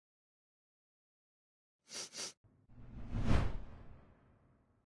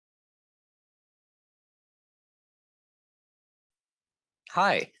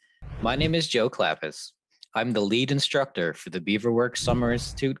Hi, my name is Joe Clapis. I'm the lead instructor for the Beaver Summer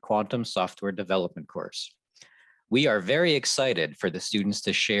Institute Quantum Software Development course. We are very excited for the students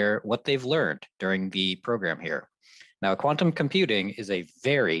to share what they've learned during the program here. Now, quantum computing is a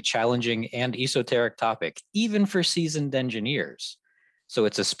very challenging and esoteric topic, even for seasoned engineers. So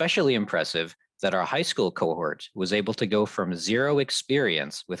it's especially impressive that our high school cohort was able to go from zero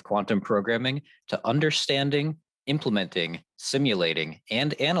experience with quantum programming to understanding, implementing, simulating,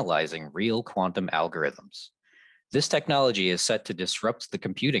 and analyzing real quantum algorithms. This technology is set to disrupt the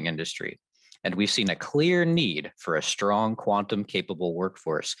computing industry, and we've seen a clear need for a strong quantum-capable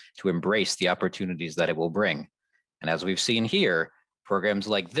workforce to embrace the opportunities that it will bring. And as we've seen here, programs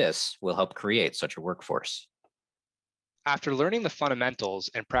like this will help create such a workforce. After learning the fundamentals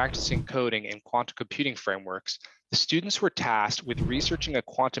and practicing coding in quantum computing frameworks, the students were tasked with researching a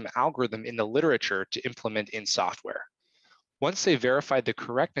quantum algorithm in the literature to implement in software. Once they verified the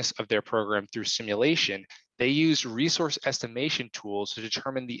correctness of their program through simulation, they used resource estimation tools to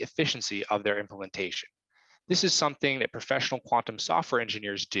determine the efficiency of their implementation. This is something that professional quantum software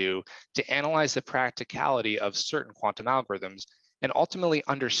engineers do to analyze the practicality of certain quantum algorithms and ultimately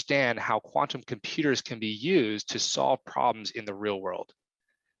understand how quantum computers can be used to solve problems in the real world.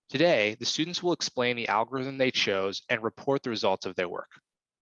 Today, the students will explain the algorithm they chose and report the results of their work.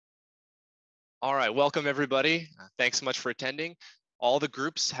 All right, welcome everybody. Thanks so much for attending. All the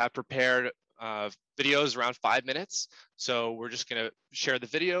groups have prepared videos around 5 minutes. So we're just gonna share the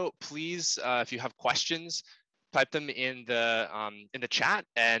video. Please, if you have questions, type them in the chat.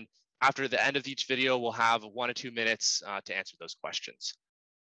 And after the end of each video, we'll have 1 or 2 minutes to answer those questions.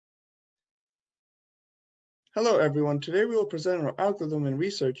 Hello everyone, today we will present our algorithm and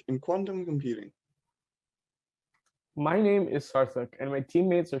research in quantum computing. My name is Sarthak, and my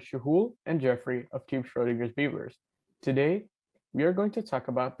teammates are Shahul and Jeffrey of Team Schrodinger's Beavers. Today, we are going to talk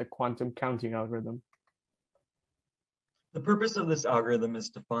about the quantum counting algorithm. The purpose of this algorithm is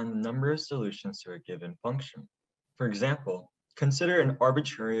to find the number of solutions to a given function. For example, consider an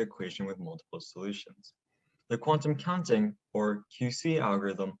arbitrary equation with multiple solutions. The quantum counting, or QC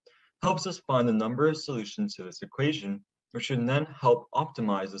algorithm, helps us find the number of solutions to this equation, which should then help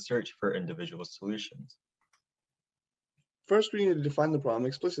optimize the search for individual solutions. First, we need to define the problem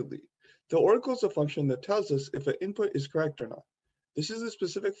explicitly. The oracle is a function that tells us if an input is correct or not. This is the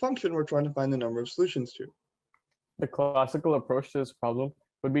specific function we're trying to find the number of solutions to. The classical approach to this problem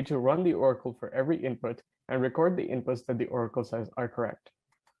would be to run the oracle for every input and record the inputs that the oracle says are correct.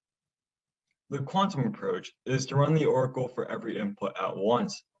 The quantum approach is to run the oracle for every input at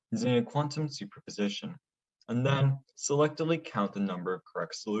once using a quantum superposition, and then selectively count the number of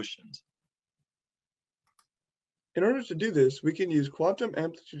correct solutions. In order to do this, we can use quantum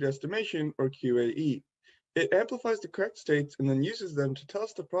amplitude estimation, or QAE. It amplifies the correct states and then uses them to tell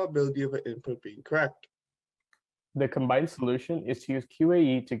us the probability of an input being correct. The combined solution is to use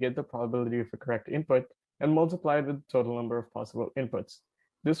QAE to get the probability of a correct input and multiply it with the total number of possible inputs.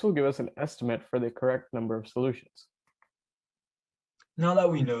 This will give us an estimate for the correct number of solutions. Now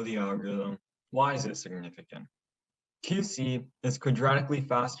that we know the algorithm, why is it significant? QC is quadratically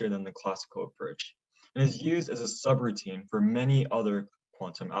faster than the classical approach and is used as a subroutine for many other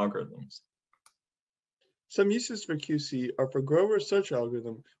quantum algorithms. Some uses for QC are for Grover's search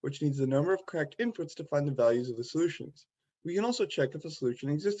algorithm, which needs the number of correct inputs to find the values of the solutions. We can also check if a solution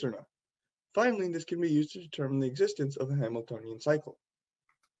exists or not. Finally, this can be used to determine the existence of a Hamiltonian cycle.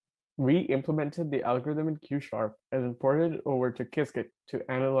 We implemented the algorithm in Q# and imported it over to Qiskit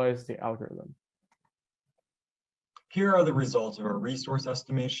to analyze the algorithm. Here are the results of our resource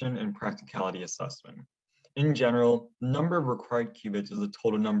estimation and practicality assessment. In general, the number of required qubits is the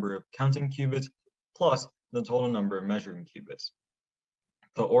total number of counting qubits plus the total number of measuring qubits.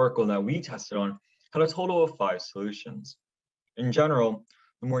 The oracle that we tested on had a total of 5 solutions. In general,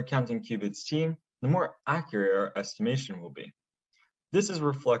 the more counting qubits seen, the more accurate our estimation will be. This is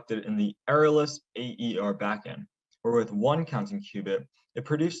reflected in the errorless AER backend, where with 1 counting qubit, it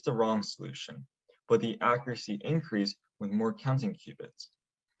produced the wrong solution, but the accuracy increased with more counting qubits.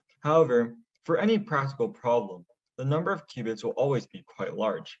 However, for any practical problem, the number of qubits will always be quite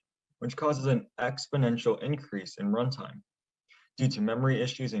large, which causes an exponential increase in runtime. Due to memory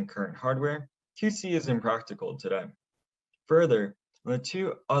issues in current hardware, QC is impractical today. Further, on the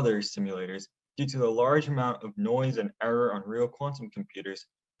 2 other simulators, due to the large amount of noise and error on real quantum computers,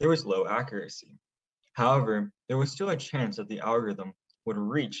 there was low accuracy. However, there was still a chance that the algorithm would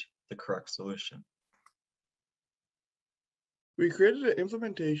reach the correct solution. We created an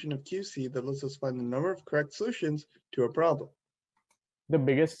implementation of QC that lets us find the number of correct solutions to a problem. The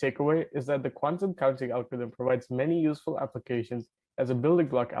biggest takeaway is that the quantum counting algorithm provides many useful applications as a building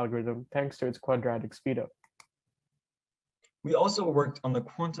block algorithm thanks to its quadratic speedup. We also worked on the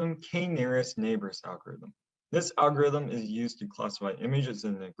quantum k-nearest neighbors algorithm. This algorithm is used to classify images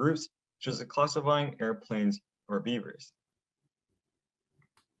into groups, such as classifying airplanes or beavers.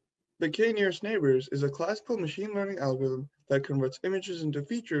 The k-nearest neighbors is a classical machine learning algorithm that converts images into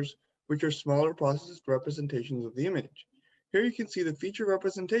features, which are smaller processed representations of the image. Here you can see the feature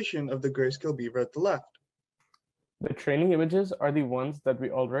representation of the grayscale beaver at the left. The training images are the ones that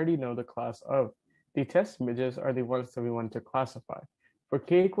we already know the class of. The test images are the ones that we want to classify. For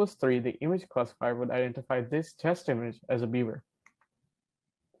k equals 3, the image classifier would identify this test image as a beaver.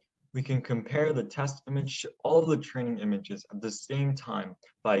 We can compare the test image to all the training images at the same time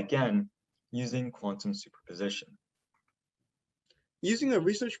by, again, using quantum superposition. Using a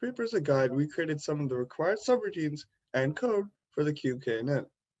research paper as a guide, we created some of the required subroutines and code for the Q, K, and N.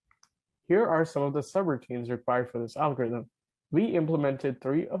 Here are some of the subroutines required for this algorithm. We implemented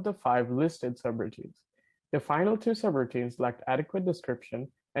 3 of the 5 listed subroutines. The final 2 subroutines lacked adequate description,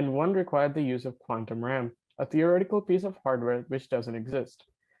 and one required the use of quantum RAM, a theoretical piece of hardware which doesn't exist.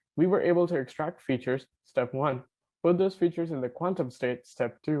 We were able to extract features, step 1, put those features in the quantum state,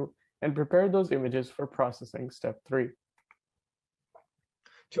 step 2, and prepare those images for processing, step 3.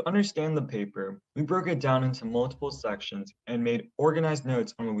 To understand the paper, we broke it down into multiple sections and made organized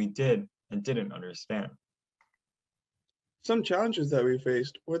notes on what we did and didn't understand. Some challenges that we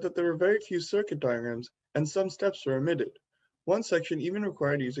faced were that there were very few circuit diagrams and some steps were omitted. One section even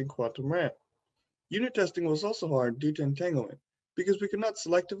required using quantum RAM. Unit testing was also hard due to entanglement, because we could not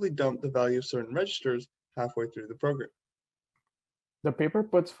selectively dump the value of certain registers halfway through the program. The paper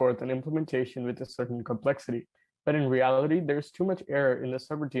puts forth an implementation with a certain complexity, but in reality, there's too much error in the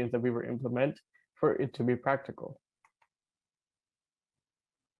subroutines that we were implement for it to be practical.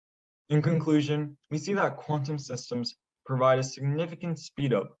 In conclusion, we see that quantum systems provide a significant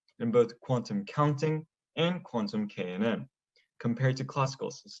speedup in both quantum counting and quantum K&N compared to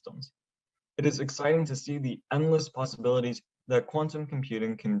classical systems. It is exciting to see the endless possibilities that quantum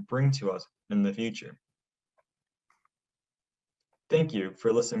computing can bring to us in the future. Thank you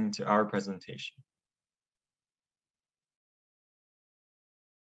for listening to our presentation.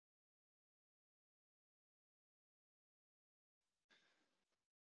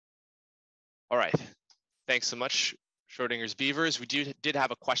 All right, thanks so much, Schrodinger's Beavers. We did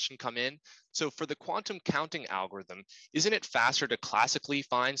have a question come in. So for the quantum counting algorithm, isn't it faster to classically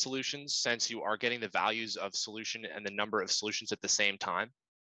find solutions since you are getting the values of solution and the number of solutions at the same time?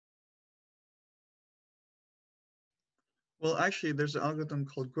 Well, actually, there's an algorithm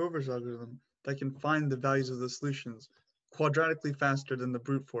called Grover's algorithm that can find the values of the solutions quadratically faster than the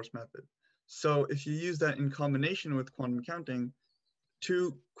brute force method. So if you use that in combination with quantum counting,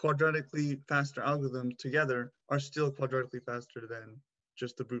 2 quadratically faster algorithms together are still quadratically faster than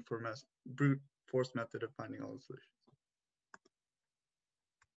just the brute force method of finding all the solutions.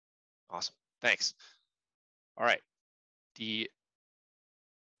 Awesome, thanks. All right, any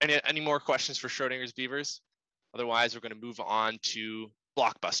more questions for Schrodinger's Beavers? Otherwise, we're going to move on to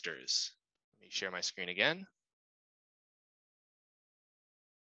Blochbusters. Let me share my screen again.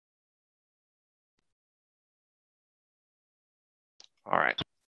 All right.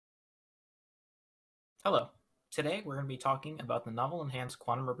 Hello. Today, we're going to be talking about the Novel Enhanced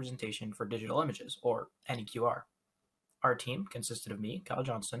Quantum Representation for Digital Images, or NEQR. Our team consisted of me, Kyle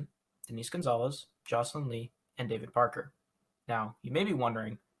Johnson, Denise Gonzalez, Jocelyn Lee, and David Parker. Now, you may be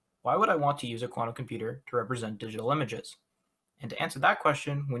wondering, why would I want to use a quantum computer to represent digital images? And to answer that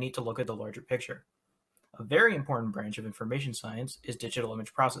question, we need to look at the larger picture. A very important branch of information science is digital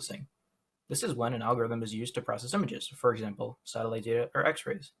image processing. This is when an algorithm is used to process images, for example, satellite data or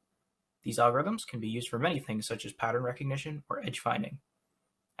X-rays. These algorithms can be used for many things such as pattern recognition or edge finding.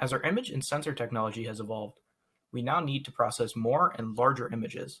 As our image and sensor technology has evolved, we now need to process more and larger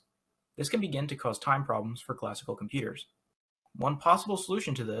images. This can begin to cause time problems for classical computers. One possible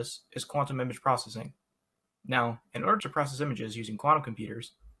solution to this is quantum image processing. Now, in order to process images using quantum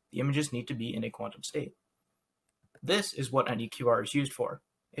computers, the images need to be in a quantum state. This is what NEQR is used for.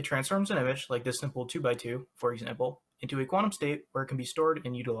 It transforms an image like this simple 2x2, for example, into a quantum state where it can be stored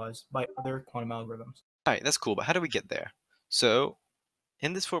and utilized by other quantum algorithms. All right, that's cool, but how do we get there? So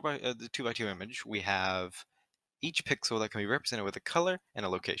in this the 2x2 image, we have each pixel that can be represented with a color and a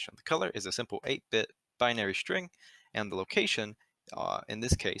location. The color is a simple 8-bit binary string, and the location, in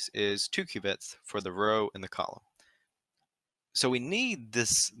this case, is 2 qubits for the row and the column. So we need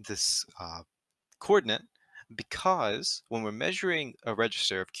this coordinate because when we're measuring a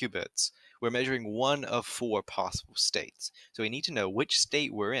register of qubits, we're measuring one of 4 possible states. So we need to know which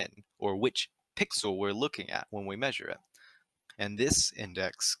state we're in or which pixel we're looking at when we measure it. And this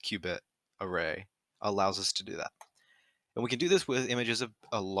index qubit array allows us to do that. And we can do this with images of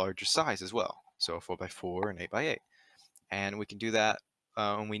a larger size as well. So 4x4 and 8x8. And we can do that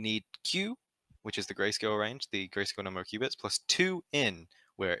when we need q, which is the grayscale range, the grayscale number of qubits, plus 2n,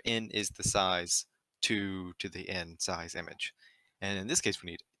 where n is the size 2 to the n size image. And in this case, we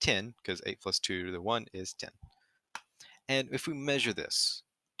need 10, because 8 plus 2 to the 1 is 10. And if we measure this,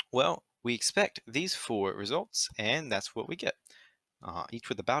 well, we expect these 4 results, and that's what we get, each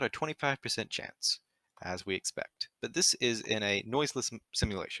with about a 25% chance, as we expect. But this is in a noiseless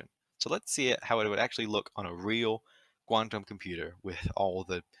simulation. So let's see how it would actually look on a real quantum computer with all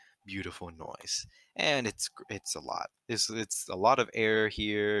the beautiful noise. And it's a lot. It's a lot of error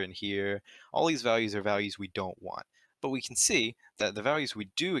here and here. All these values are values we don't want. But we can see that the values we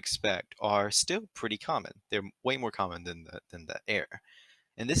do expect are still pretty common. They're way more common than the error.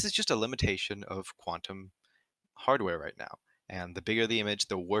 And this is just a limitation of quantum hardware right now. And the bigger the image,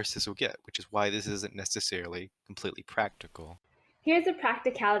 the worse this will get, which is why this isn't necessarily completely practical. Here's a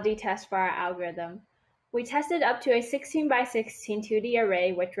practicality test for our algorithm. We tested up to a 16 by 16 2D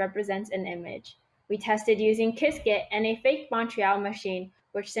array which represents an image. We tested using Qiskit and a fake Montreal machine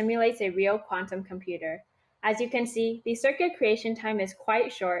which simulates a real quantum computer. As you can see, the circuit creation time is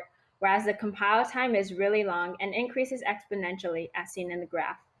quite short, whereas the compile time is really long and increases exponentially as seen in the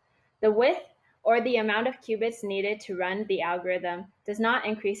graph. The width, or the amount of qubits needed to run the algorithm, does not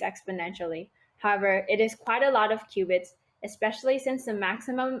increase exponentially. However, it is quite a lot of qubits, especially since the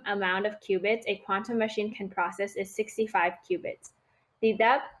maximum amount of qubits a quantum machine can process is 65 qubits. The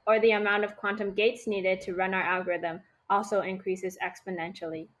depth, or the amount of quantum gates needed to run our algorithm, also increases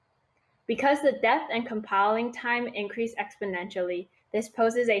exponentially. Because the depth and compiling time increase exponentially, this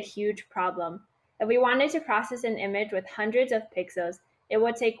poses a huge problem. If we wanted to process an image with hundreds of pixels, it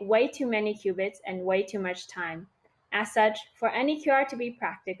would take way too many qubits and way too much time. As such, for any QR to be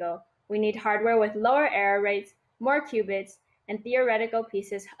practical, we need hardware with lower error rates, more qubits, and theoretical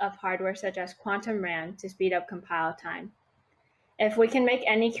pieces of hardware such as quantum RAM to speed up compile time. If we can make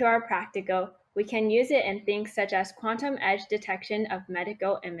any QR practical, we can use it in things such as quantum edge detection of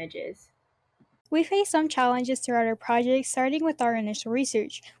medical images. We faced some challenges throughout our project, starting with our initial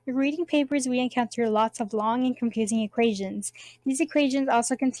research. When reading papers, we encountered lots of long and confusing equations. These equations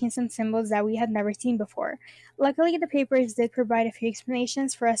also contain some symbols that we had never seen before. Luckily, the papers did provide a few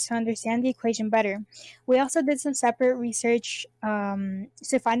explanations for us to understand the equation better. We also did some separate research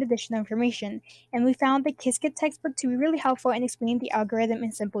to find additional information, and we found the Qiskit textbook to be really helpful in explaining the algorithm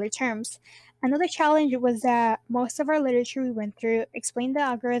in simpler terms. Another challenge was that most of our literature we went through explained the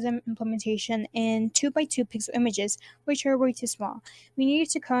algorithm implementation in 2x2 pixel images, which are way too small. We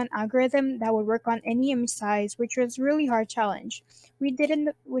needed to code an algorithm that would work on any image size, which was a really hard challenge. We did end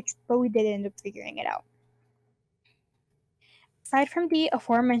up figuring it out. Aside from the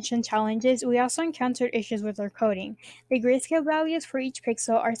aforementioned challenges, we also encountered issues with our coding. The grayscale values for each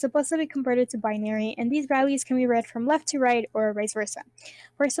pixel are supposed to be converted to binary, and these values can be read from left to right or vice versa.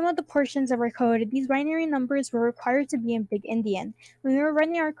 For some of the portions of our code, these binary numbers were required to be in Big Endian. When we were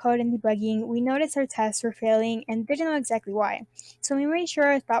running our code and debugging, we noticed our tests were failing and didn't know exactly why, so we made sure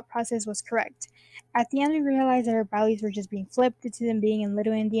our thought process was correct. At the end, we realized that our values were just being flipped due to them being in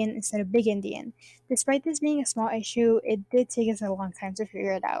Little Endian instead of Big Endian. Despite this being a small issue, it did take us a long time to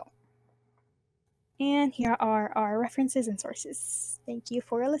figure it out. And here are our references and sources. Thank you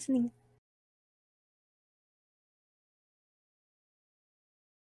for listening.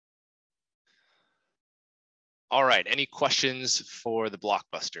 All right, any questions for the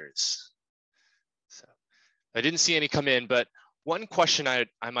Blockbusters? So I didn't see any come in, but one question I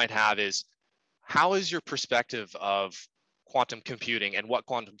might have is, how is your perspective of quantum computing and what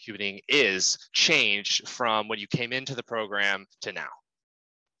quantum computing is changed from when you came into the program to now?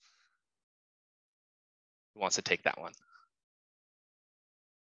 Who wants to take that one?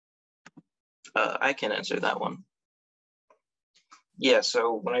 I can answer that one. Yeah,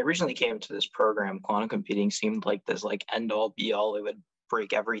 so when I originally came to this program, quantum computing seemed like this end all be all. It would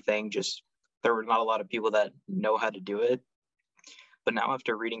break everything. Just there were not a lot of people that know how to do it. But now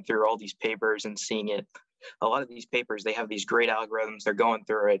after reading through all these papers and seeing it, a lot of these papers, they have these great algorithms. They're going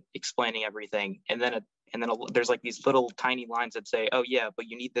through it, explaining everything. And then there's like these little tiny lines that say, oh yeah, but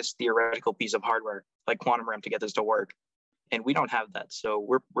you need this theoretical piece of hardware like quantum RAM to get this to work. And we don't have that. So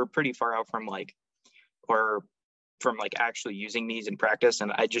we're pretty far out from actually using these in practice.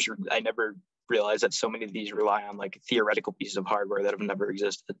 And I never realized that so many of these rely on like theoretical pieces of hardware that have never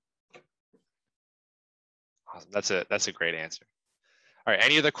existed. Awesome. That's a great answer. All right,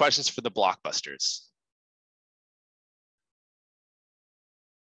 any other questions for the Blockbusters?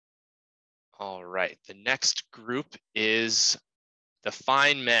 All right, the next group is the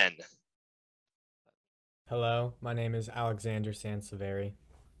Feyn-men. Hello, my name is Alexander Sanseveri.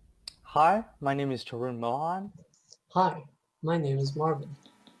 Hi, my name is Tarun Mohan. Hi, my name is Marvin.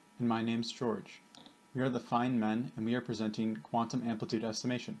 And my name's George. We are the Feyn-men, and we are presenting quantum amplitude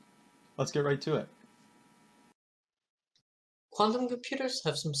estimation. Let's get right to it. Quantum computers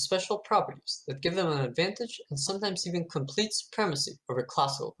have some special properties that give them an advantage and sometimes even complete supremacy over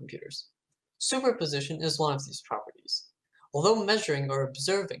classical computers. Superposition is one of these properties. Although measuring or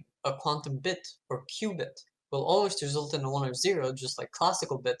observing a quantum bit or qubit will always result in a 1 or 0 just like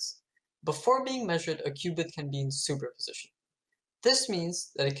classical bits, before being measured a qubit can be in superposition. This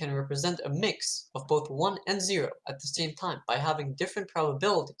means that it can represent a mix of both 1 and 0 at the same time by having different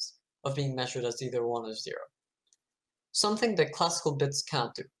probabilities of being measured as either 1 or 0. Something that classical bits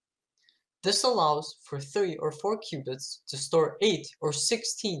cannot do. This allows for 3 or 4 qubits to store 8 or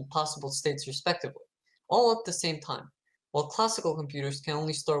 16 possible states respectively, all at the same time, while classical computers can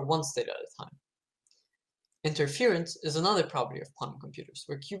only store 1 state at a time. Interference is another property of quantum computers,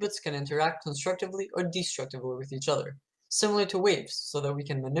 where qubits can interact constructively or destructively with each other, similar to waves, so that we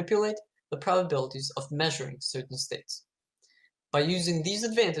can manipulate the probabilities of measuring certain states. By using these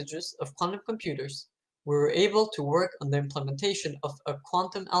advantages of quantum computers, we were able to work on the implementation of a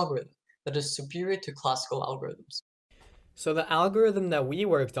quantum algorithm that is superior to classical algorithms. So the algorithm that we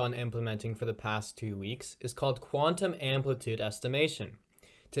worked on implementing for the past 2 weeks is called quantum amplitude estimation.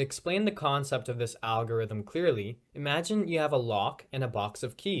 To explain the concept of this algorithm clearly, imagine you have a lock and a box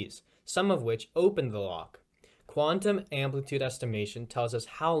of keys, some of which open the lock. Quantum amplitude estimation tells us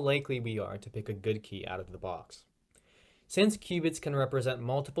how likely we are to pick a good key out of the box. Since qubits can represent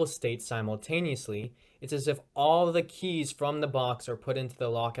multiple states simultaneously, it's as if all the keys from the box are put into the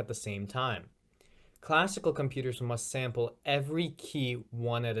lock at the same time. Classical computers must sample every key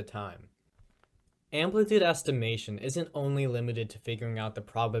one at a time. Amplitude estimation isn't only limited to figuring out the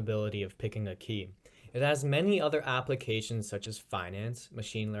probability of picking a key. It has many other applications such as finance,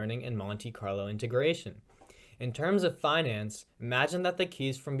 machine learning, and Monte Carlo integration. In terms of finance, imagine that the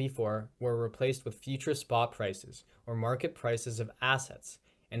keys from before were replaced with future spot prices or market prices of assets,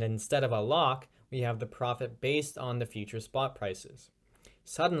 and instead of a lock, we have the profit based on the future spot prices.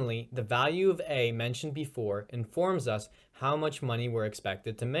 Suddenly, the value of A mentioned before informs us how much money we're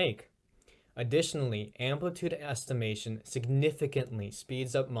expected to make. Additionally, amplitude estimation significantly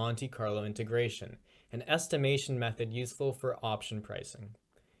speeds up Monte Carlo integration, an estimation method useful for option pricing.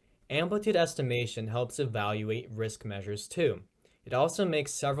 Amplitude estimation helps evaluate risk measures too. It also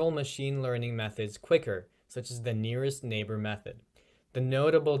makes several machine learning methods quicker, such as the nearest neighbor method. The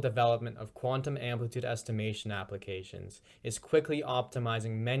notable development of quantum amplitude estimation applications is quickly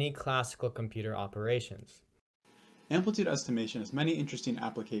optimizing many classical computer operations. Amplitude estimation has many interesting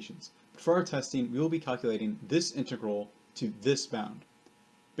applications, but for our testing, we will be calculating this integral to this bound.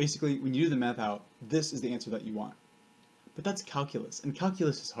 Basically, when you do the math out, this is the answer that you want. But that's calculus, and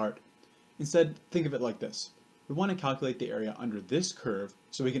calculus is hard. Instead, think of it like this. We want to calculate the area under this curve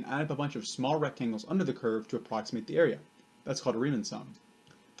so we can add up a bunch of small rectangles under the curve to approximate the area. That's called a Riemann sum.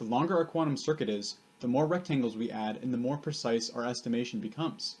 The longer our quantum circuit is, the more rectangles we add and the more precise our estimation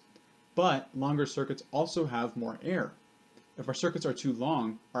becomes. But longer circuits also have more error. If our circuits are too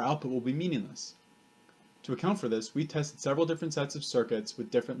long, our output will be meaningless. To account for this, we tested several different sets of circuits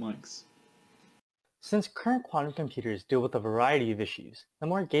with different lengths. Since current quantum computers deal with a variety of issues, the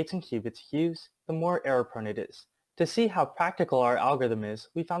more gates and qubits you use, the more error-prone it is. To see how practical our algorithm is,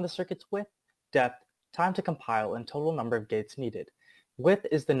 we found the circuit's width, depth, time to compile, and total number of gates needed. Width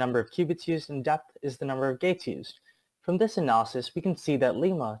is the number of qubits used, and depth is the number of gates used. From this analysis, we can see that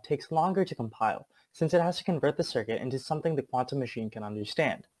lemma takes longer to compile, since it has to convert the circuit into something the quantum machine can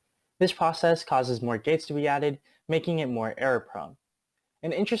understand. This process causes more gates to be added, making it more error-prone.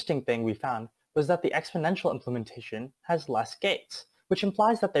 An interesting thing we found was that the exponential implementation has less gates, which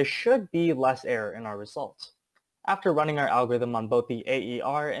implies that there should be less error in our results. After running our algorithm on both the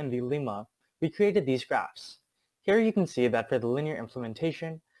AER and the lemma, we created these graphs. Here you can see that for the linear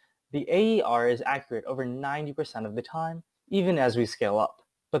implementation, the AER is accurate over 90% of the time, even as we scale up,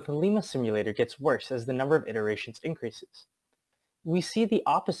 but the lemma simulator gets worse as the number of iterations increases. We see the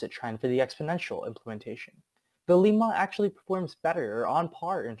opposite trend for the exponential implementation. The lemma actually performs better or on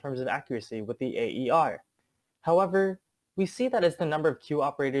par in terms of accuracy with the AER. However, we see that as the number of Q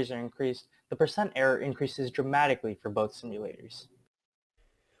operators are increased, the percent error increases dramatically for both simulators.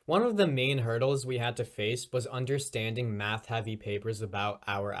 One of the main hurdles we had to face was understanding math-heavy papers about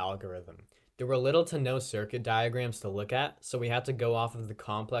our algorithm. There were little to no circuit diagrams to look at, so we had to go off of the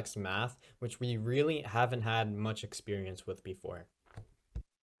complex math, which we really haven't had much experience with before.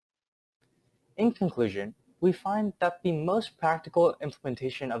 In conclusion, we find that the most practical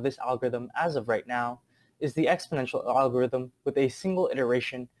implementation of this algorithm as of right now is the exponential algorithm with a single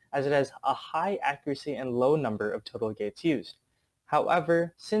iteration, as it has a high accuracy and low number of total gates used.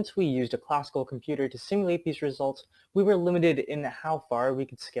 However, since we used a classical computer to simulate these results, we were limited in how far we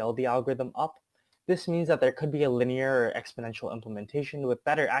could scale the algorithm up. This means that there could be a linear or exponential implementation with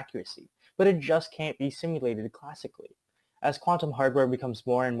better accuracy, but it just can't be simulated classically. As quantum hardware becomes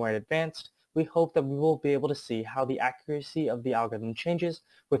more and more advanced, we hope that we will be able to see how the accuracy of the algorithm changes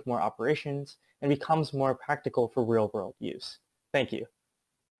with more operations and becomes more practical for real-world use. Thank you.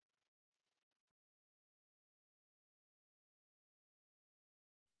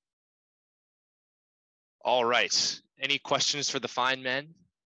 All right. Any questions for the Feyn-men?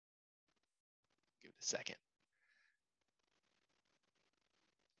 Give it a second.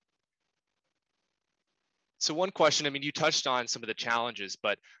 So one question, I mean, you touched on some of the challenges,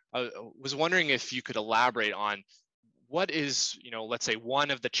 but I was wondering if you could elaborate on what is, let's say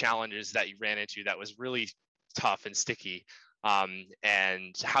one of the challenges that you ran into that was really tough and sticky,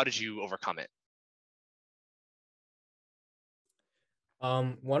 and how did you overcome it?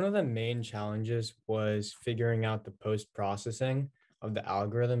 One of the main challenges was figuring out the post-processing of the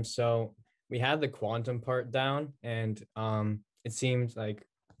algorithm. So we had the quantum part down, and it seemed like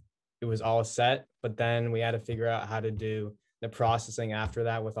it was all set, but then we had to figure out how to do the processing after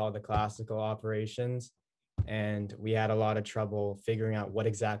that with all the classical operations. And we had a lot of trouble figuring out what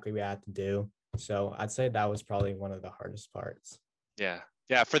exactly we had to do. So I'd say that was probably one of the hardest parts. Yeah,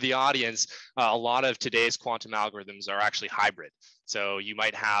 for the audience, a lot of today's quantum algorithms are actually hybrid. So you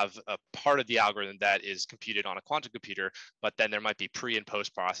might have a part of the algorithm that is computed on a quantum computer, but then there might be pre and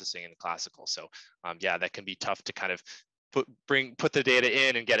post processing in the classical. So yeah, that can be tough to kind of put the data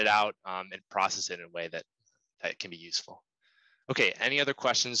in and get it out and process it in a way that can be useful. Okay, any other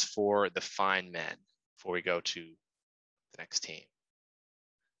questions for the Feyn-men before we go to the next team?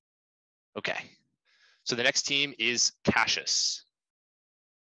 Okay, so the next team is Kashas.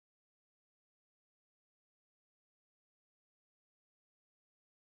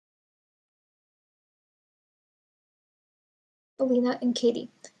 Alina, and Katie.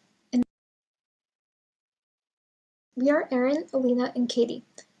 And we are Erin, Alina, and Katie,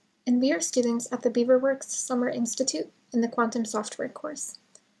 and we are students at the Beaver Summer Institute in the Quantum Software course.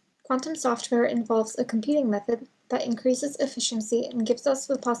 Quantum software involves a computing method that increases efficiency and gives us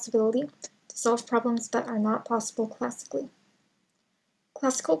the possibility to solve problems that are not possible classically.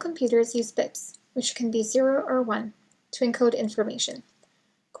 Classical computers use bits, which can be 0 or 1, to encode information.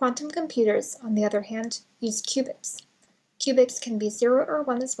 Quantum computers, on the other hand, use qubits. Qubits can be 0 or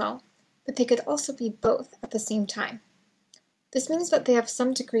 1 as well, but they could also be both at the same time. This means that they have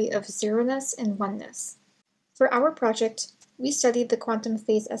some degree of zeroness and oneness. For our project, we studied the quantum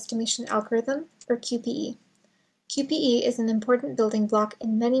phase estimation algorithm, or QPE. QPE is an important building block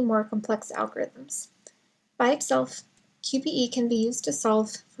in many more complex algorithms. By itself, QPE can be used to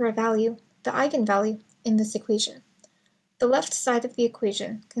solve for a value, the eigenvalue, in this equation. The left side of the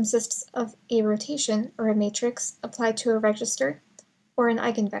equation consists of a rotation, or a matrix, applied to a register, or an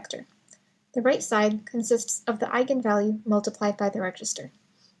eigenvector. The right side consists of the eigenvalue multiplied by the register.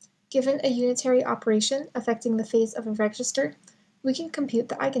 Given a unitary operation affecting the phase of a register, we can compute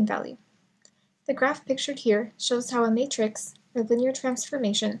the eigenvalue. The graph pictured here shows how a matrix, or linear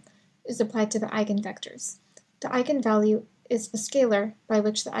transformation, is applied to the eigenvectors. The eigenvalue is the scalar by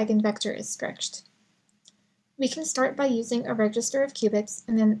which the eigenvector is stretched. We can start by using a register of qubits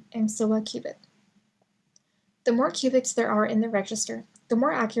and an ancilla qubit. The more qubits there are in the register, the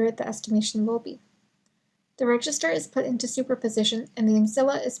more accurate the estimation will be. The register is put into superposition and the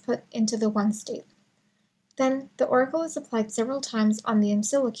ancilla is put into the 1 state. Then, the oracle is applied several times on the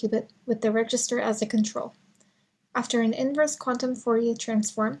ancilla qubit with the register as a control. After an inverse quantum Fourier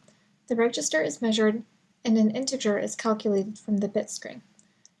transform, the register is measured and an integer is calculated from the bit string.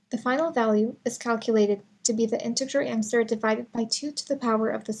 The final value is calculated to be the integer answer divided by 2 to the power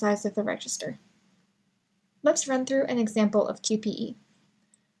of the size of the register. Let's run through an example of QPE.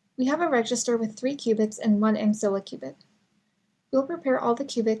 We have a register with 3 qubits and 1 ancilla qubit. We'll prepare all the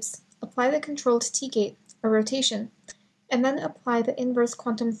qubits, apply the controlled T-gate, or rotation, and then apply the inverse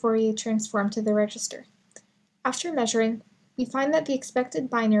quantum Fourier transform to the register. After measuring, we find that the expected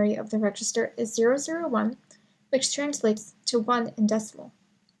binary of the register is 001, which translates to 1 in decimal.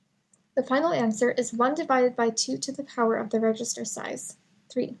 The final answer is 1 divided by 2 to the power of the register size,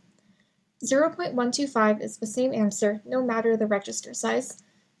 3. 0.125 is the same answer no matter the register size,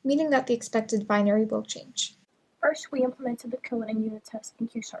 meaning that the expected binary will change. First, we implemented the code and unit test in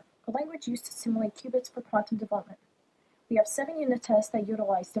Q#, a language used to simulate qubits for quantum development. We have 7 unit tests that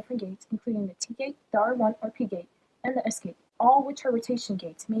utilize different gates, including the T gate, the R1 or P gate, and the S gate, all which are rotation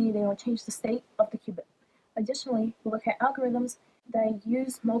gates, meaning they don't change the state of the qubit. Additionally, we look at algorithms that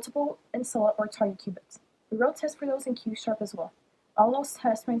use multiple ancilla or target qubits. We wrote tests for those in Q# as well. All those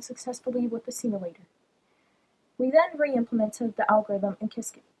tests ran successfully with the simulator. We then re-implemented the algorithm in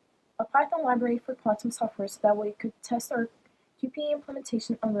Qiskit, a Python library for quantum software so that we could test our QPE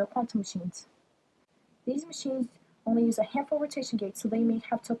implementation on real quantum machines. These machines only use a handful of rotation gates, so they may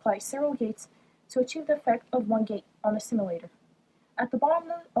have to apply several gates to achieve the effect of one gate on a simulator. At the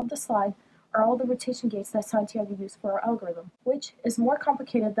bottom of the slide are all the rotation gates that Santiago used for our algorithm, which is more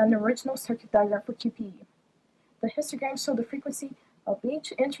complicated than the original circuit diagram for QPE. The histograms show the frequency of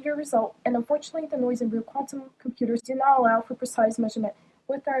each integer result, and unfortunately the noise in real quantum computers do not allow for precise measurement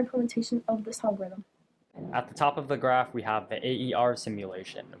with our implementation of this algorithm. At the top of the graph, we have the AER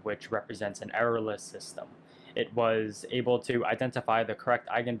simulation, which represents an errorless system. It was able to identify the correct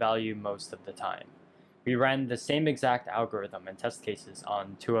eigenvalue most of the time. We ran the same exact algorithm and test cases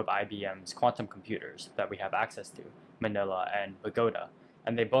on 2 of IBM's quantum computers that we have access to, Manila and Pagoda,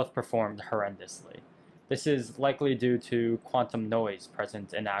 and they both performed horrendously. This is likely due to quantum noise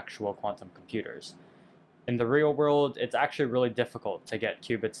present in actual quantum computers. In the real world, it's actually really difficult to get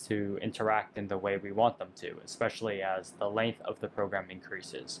qubits to interact in the way we want them to, especially as the length of the program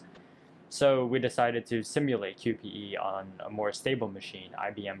increases. So we decided to simulate QPE on a more stable machine,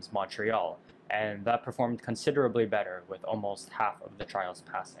 IBM's Montreal, and that performed considerably better with almost half of the trials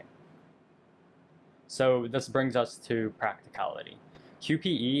passing. So this brings us to practicality.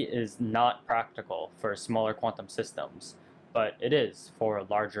 QPE is not practical for smaller quantum systems, but it is for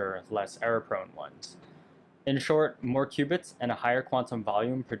larger, less error-prone ones. In short, more qubits and a higher quantum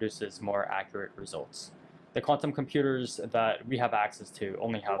volume produces more accurate results. The quantum computers that we have access to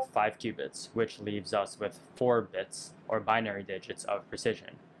only have 5 qubits, which leaves us with 4 bits, or binary digits, of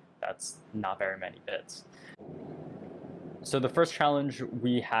precision. That's not very many bits. So the first challenge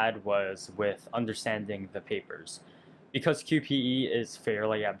we had was with understanding the papers. Because QPE is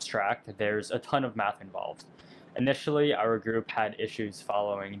fairly abstract, there's a ton of math involved. Initially, our group had issues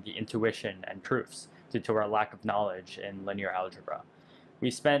following the intuition and proofs due to our lack of knowledge in linear algebra. We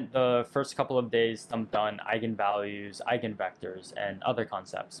spent the first couple of days stumped on eigenvalues, eigenvectors, and other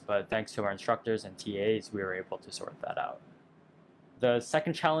concepts, but thanks to our instructors and TAs, we were able to sort that out. The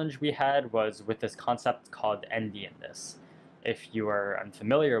second challenge we had was with this concept called endianness. If you are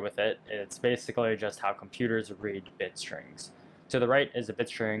unfamiliar with it, it's basically just how computers read bit strings. To the right is a bit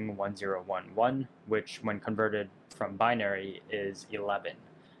string 1011, which when converted from binary is 11.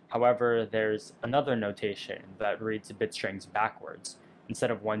 However, there's another notation that reads bit strings backwards.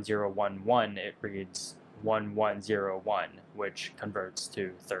 Instead of 1011, it reads 1101, which converts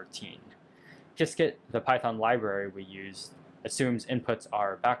to 13. Qiskit, the Python library we used, assumes inputs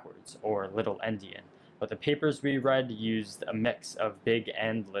are backwards, or little endian, but the papers we read used a mix of big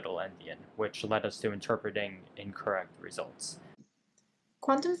and little endian, which led us to interpreting incorrect results.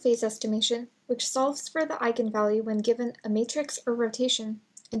 Quantum phase estimation, which solves for the eigenvalue when given a matrix or rotation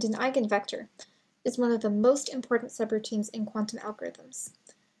and an eigenvector, is one of the most important subroutines in quantum algorithms.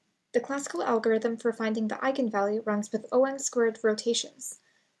 The classical algorithm for finding the eigenvalue runs with O(n)² rotations,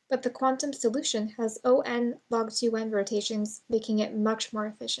 but the quantum solution has O(n) log 2n rotations, making it much more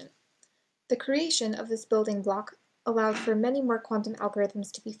efficient. The creation of this building block allowed for many more quantum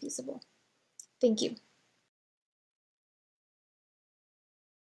algorithms to be feasible. Thank you.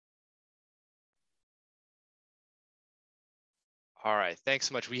 All right, thanks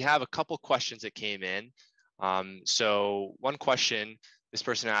so much. We have a couple questions that came in. So one question, this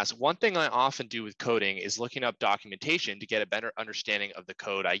person asked, one thing I often do with coding is looking up documentation to get a better understanding of the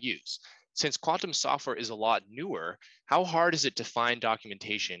code I use. Since quantum software is a lot newer, how hard is it to find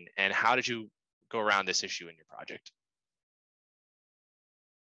documentation, and how did you go around this issue in your project?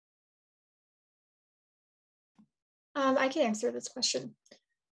 I can answer this question.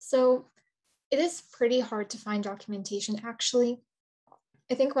 So it is pretty hard to find documentation, actually.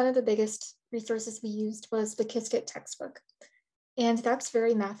 I think one of the biggest resources we used was the Qiskit textbook, and that's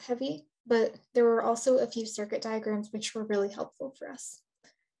very math heavy, but there were also a few circuit diagrams which were really helpful for us.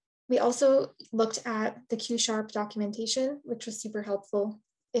 We also looked at the Q# documentation, which was super helpful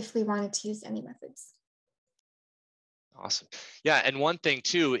if we wanted to use any methods. Awesome. Yeah, and one thing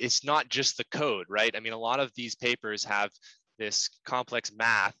too, it's not just the code, right? I mean, a lot of these papers have this complex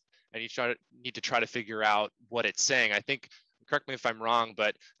math, and you need to try to figure out what it's saying. I think, correct me if I'm wrong,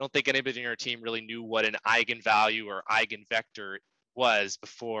 but I don't think anybody in your team really knew what an eigenvalue or eigenvector was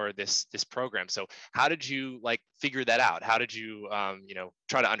before this program. So how did you figure that out? How did you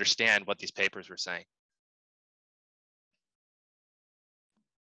try to understand what these papers were saying?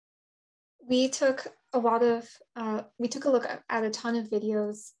 We took a look at a ton of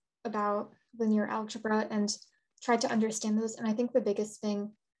videos about linear algebra and tried to understand those. And I think the biggest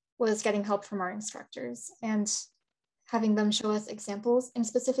thing was getting help from our instructors and having them show us examples and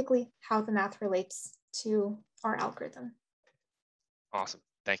specifically how the math relates to our algorithm. Awesome,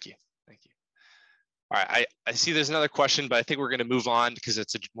 thank you, thank you. All right, I see there's another question, but I think we're gonna move on because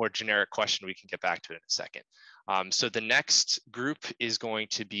it's a more generic question. We can get back to it in a second. So the next group is going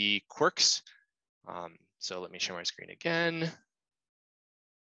to be Quirks. So let me share my screen again.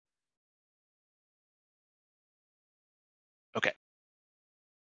 Okay.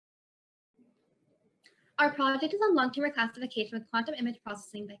 Our project is on long-term reclassification with quantum image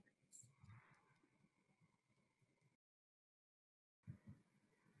processing by Quirks.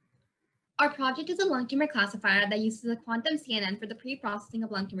 Our project is a long-term reclassifier that uses a quantum CNN for the pre-processing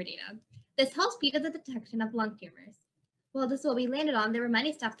of lung tumor data. This helps speed up the detection of lung tumors. While this is what we landed on, there were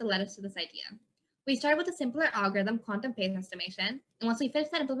many steps that led us to this idea. We started with a simpler algorithm, quantum phase estimation, and once we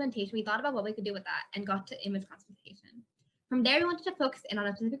finished that implementation, we thought about what we could do with that and got to image classification. From there, we wanted to focus in on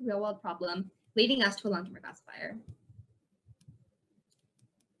a specific real-world problem, leading us to a lung tumor classifier.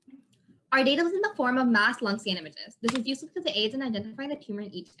 Our data was in the form of mass lung scan images. This is useful because it aids in identifying the tumor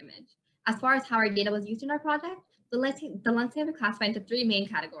in each image. As far as how our data was used in our project, the lung scans are classified into three main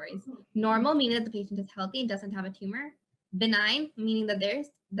categories. Normal, meaning that the patient is healthy and doesn't have a tumor. Benign, meaning that there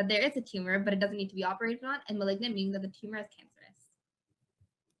is a tumor, but it doesn't need to be operated on. And malignant, meaning that the tumor is cancerous.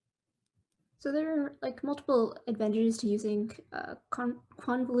 So there are like multiple advantages to using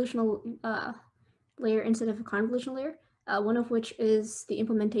convolutional layer instead of a convolutional layer. One of which is the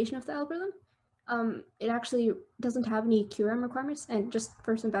implementation of the algorithm. It actually doesn't have any QRM requirements. And just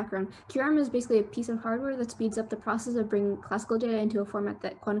for some background, QRM is basically a piece of hardware that speeds up the process of bringing classical data into a format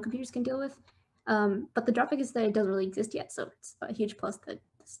that quantum computers can deal with. But the drawback is that it doesn't really exist yet, so it's a huge plus that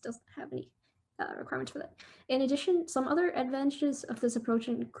this doesn't have any requirements for that. In addition, some other advantages of this approach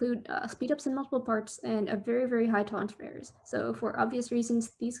include speedups in multiple parts and a very, very high tolerance for errors. So for obvious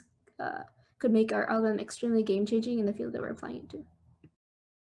reasons, these could make our algorithm extremely game-changing in the field that we're applying it to.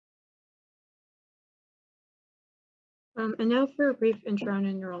 And now for a brief intro on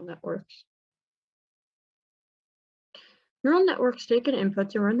neural networks. Neural networks take an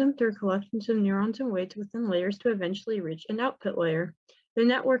input and run them through collections of neurons and weights within layers to eventually reach an output layer. The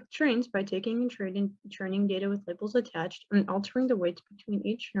network trains by taking and training data with labels attached and altering the weights between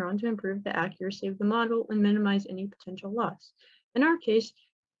each neuron to improve the accuracy of the model and minimize any potential loss. In our case,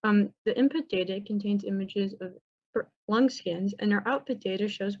 the input data contains images of lung scans, and our output data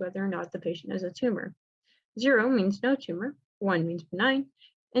shows whether or not the patient has a tumor. 0 means no tumor, 1 means benign,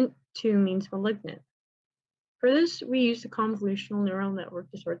 and 2 means malignant. For this, we use the convolutional neural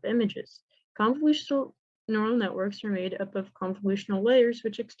network to sort the images. Convolutional neural networks are made up of convolutional layers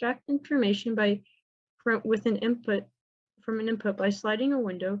which extract information from an input by sliding a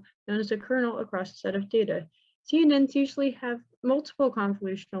window known as a kernel across a set of data. CNNs usually have multiple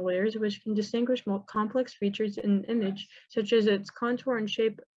convolutional layers which can distinguish complex features in an image, such as its contour and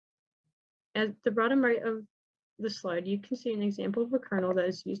shape. At the bottom right of the slide, you can see an example of a kernel that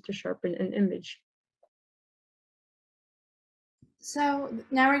is used to sharpen an image. So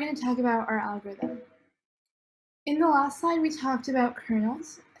now we're going to talk about our algorithm. In the last slide, we talked about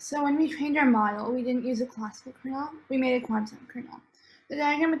kernels. So when we trained our model, we didn't use a classical kernel, we made a quantum kernel. The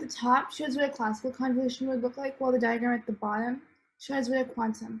diagram at the top shows what a classical convolution would look like, while the diagram at the bottom shows what a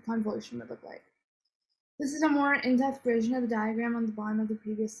quantum convolution would look like. This is a more in-depth version of the diagram on the bottom of the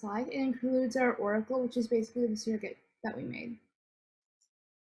previous slide. It includes our oracle, which is basically the circuit that we made.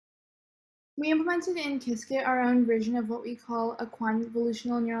 We implemented in Qiskit our own version of what we call a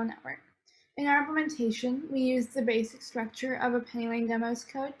convolutional neural network. In our implementation, we used the basic structure of a PennyLane demos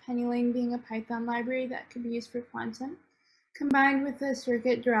code, PennyLane being a Python library that could be used for quantum, combined with a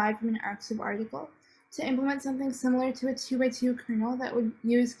circuit derived from an ArcSub article to implement something similar to a 2x2 kernel that would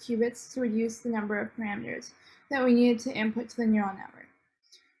use qubits to reduce the number of parameters that we needed to input to the neural network.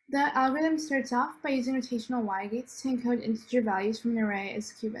 The algorithm starts off by using rotational Y gates to encode integer values from an array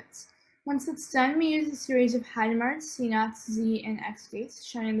as qubits. Once it's done, we use a series of Hadamard, C0, Z, and X gates,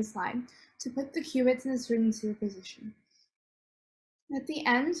 shown in the slide, to put the qubits in a certain superposition. At the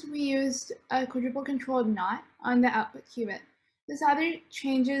end, we used a quadruple controlled NOT on the output qubit. This either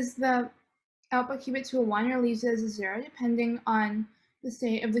changes the output qubit to a 1 or leaves it as a 0, depending on the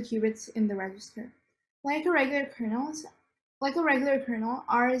state of the qubits in the register. Like a regular kernel,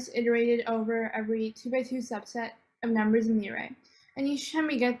 R is iterated over every 2x2 subset of numbers in the array. And each time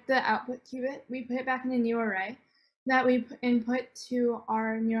we get the output qubit, we put it back in a new array that we input to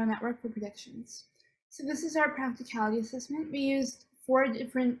our neural network for predictions. So this is our practicality assessment. We used 4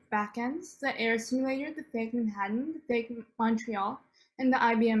 different backends: the Air Simulator, the Fake Manhattan, the Fake Montreal, and the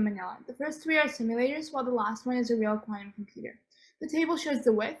IBM Manila. The first 3 are simulators, while the last one is a real quantum computer. The table shows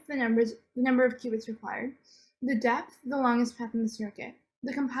the width, the number of qubits required, the depth, the longest path in the circuit,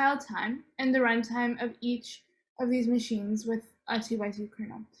 the compile time, and the runtime of each of these machines with a 2x2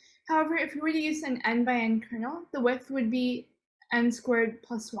 kernel. However, if we were to use an n by n kernel, the width would be n squared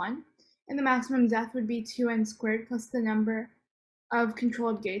plus 1, and the maximum depth would be 2n squared plus the number of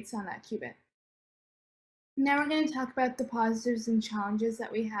controlled gates on that qubit. Now we're going to talk about the positives and challenges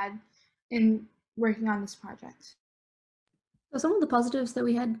that we had in working on this project. So some of the positives that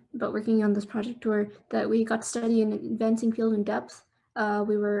we had about working on this project were that we got to study an advancing field in depth.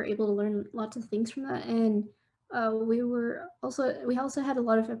 We were able to learn lots of things from that, and we also had a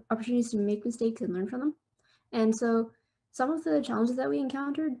lot of opportunities to make mistakes and learn from them. And so some of the challenges that we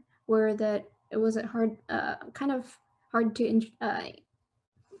encountered were that it was kind of hard to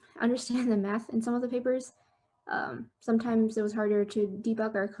understand the math in some of the papers. Sometimes it was harder to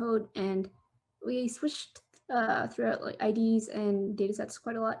debug our code, and we switched throughout like IDs and datasets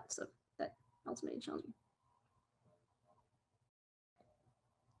quite a lot, so that also made it challenging.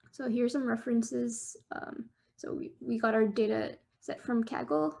 So here's some references. So we got our data set from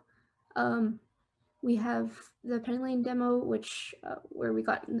Kaggle. We have the penny lane demo, which where we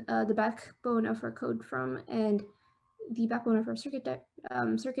got the backbone of our code from, and the backbone of our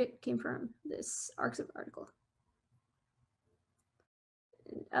circuit came from this ArcSiv article.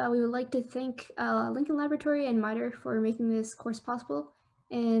 We would like to thank Lincoln Laboratory and MITRE for making this course possible,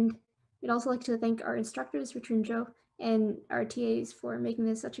 and we'd also like to thank our instructors, Richard and Joe, and our TAs for making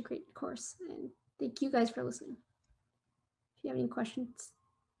this such a great course. And thank you guys for listening. If you have any questions.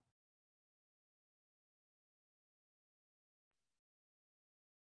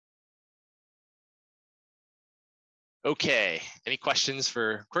 Okay, any questions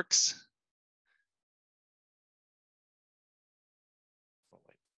for Quirks?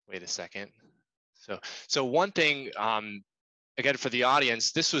 Wait a second. So one thing, again, for the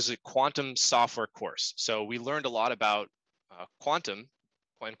audience, this was a quantum software course. So we learned a lot about quantum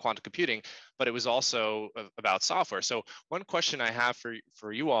and quantum computing, but it was also about software. So one question I have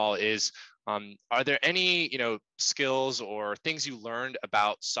for you all is, are there any skills or things you learned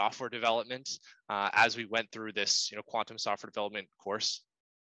about software development as we went through this quantum software development course?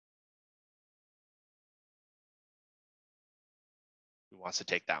 Who wants to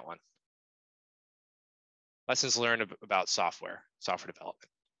take that one? Lessons learned about software development.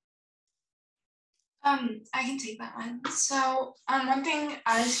 I can take that one. So one thing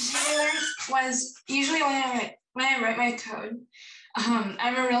I specifically learned was usually when I write my code,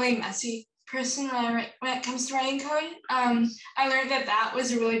 I'm a really messy person when it comes to writing code. I learned that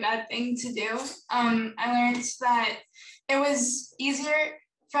was a really bad thing to do. I learned that it was easier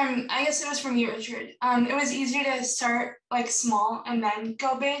I guess it was from you, Richard. It was easier to start like small and then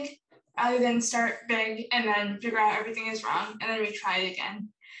go big, rather than start big and then figure out everything is wrong and then retry it again.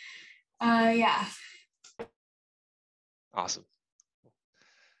 Yeah. Awesome.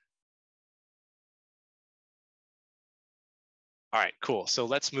 All right, cool. So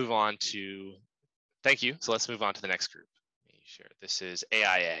let's move on to, thank you. So let's move on to the next group. Let me share. This is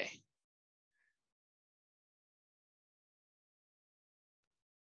AIA.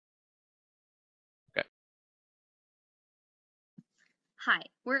 Okay. Hi,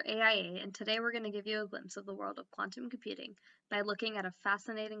 we're AIA, and today we're going to give you a glimpse of the world of quantum computing by looking at a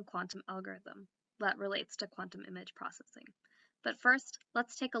fascinating quantum algorithm that relates to quantum image processing. But first,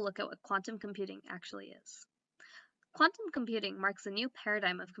 let's take a look at what quantum computing actually is. Quantum computing marks a new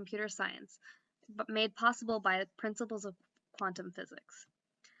paradigm of computer science, but made possible by the principles of quantum physics.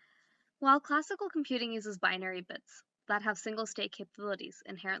 While classical computing uses binary bits that have single-state capabilities,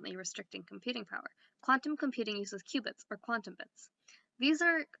 inherently restricting computing power, quantum computing uses qubits, or quantum bits. These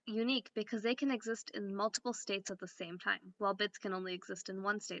are unique because they can exist in multiple states at the same time, while bits can only exist in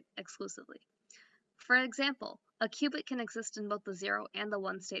one state exclusively. For example, a qubit can exist in both the 0 and the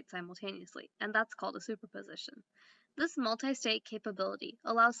 1 state simultaneously, and that's called a superposition. This multi-state capability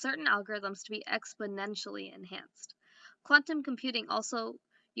allows certain algorithms to be exponentially enhanced. Quantum computing also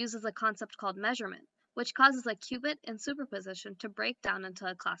uses a concept called measurement, which causes a qubit in superposition to break down into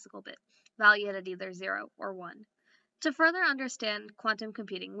a classical bit, valued at either 0 or 1. To further understand quantum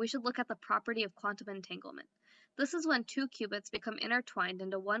computing, we should look at the property of quantum entanglement. This is when two qubits become intertwined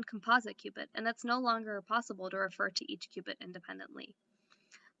into one composite qubit, and it's no longer possible to refer to each qubit independently.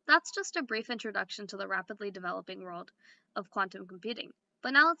 That's just a brief introduction to the rapidly developing world of quantum computing.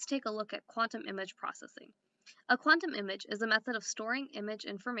 But now let's take a look at quantum image processing. A quantum image is a method of storing image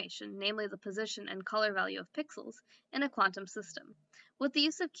information, namely the position and color value of pixels, in a quantum system. With the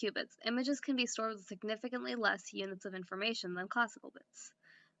use of qubits, images can be stored with significantly less units of information than classical bits.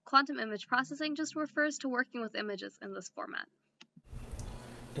 Quantum image processing just refers to working with images in this format.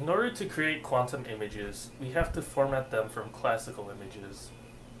 In order to create quantum images, we have to format them from classical images.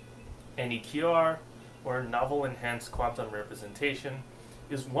 NEQR, or Novel Enhanced Quantum Representation,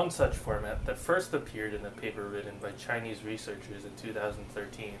 is one such format that first appeared in a paper written by Chinese researchers in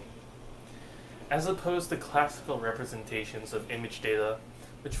 2013. As opposed to classical representations of image data,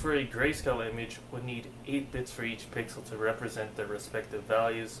 which for a grayscale image would need 8 bits for each pixel to represent their respective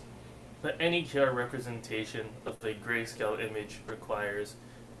values, the NEQR representation of a grayscale image requires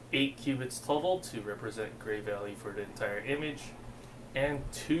 8 qubits total to represent gray value for the entire image, and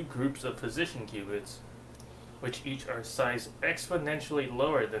 2 groups of position qubits, which each are sized exponentially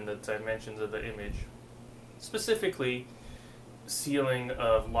lower than the dimensions of the image. Specifically, ceiling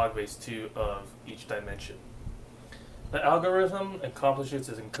of log base 2 of each dimension. The algorithm accomplishes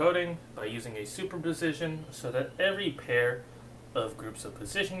its encoding by using a superposition so that every pair of groups of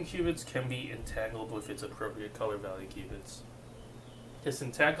position qubits can be entangled with its appropriate color value qubits. This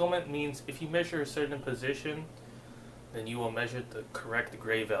entanglement means if you measure a certain position, then you will measure the correct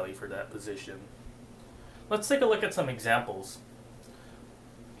gray value for that position. Let's take a look at some examples.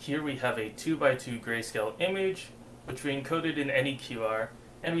 Here we have a 2x2 grayscale image, which we encoded in NEQR,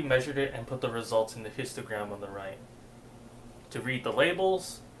 and we measured it and put the results in the histogram on the right. To read the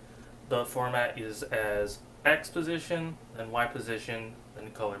labels, the format is as X position, then Y position,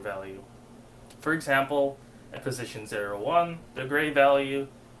 then color value. For example, at position 0,1, the gray value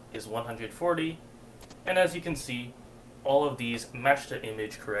is 140, and as you can see, all of these match the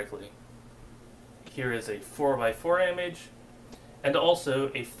image correctly. Here is a 4x4 image, and also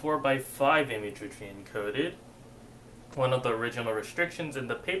a 4x5 image which we encoded. One of the original restrictions in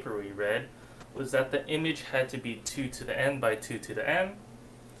the paper we read was that the image had to be 2 to the n by 2 to the n.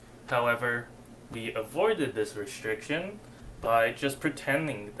 However, we avoided this restriction by just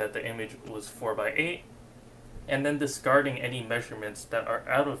pretending that the image was 4x8 and then discarding any measurements that are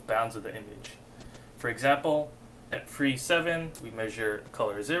out of bounds of the image. For example, at free 7 we measure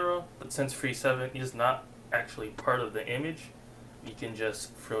color 0, but since free 7 is not actually part of the image, we can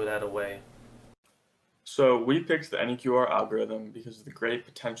just throw that away. So we picked the NEQR algorithm because of the great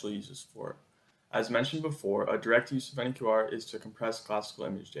potential uses for it. As mentioned before, a direct use of NEQR is to compress classical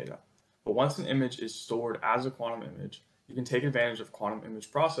image data. But once an image is stored as a quantum image, you can take advantage of quantum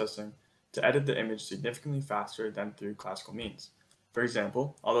image processing to edit the image significantly faster than through classical means. For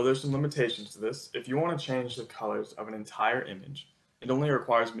example, although there's some limitations to this, if you want to change the colors of an entire image, it only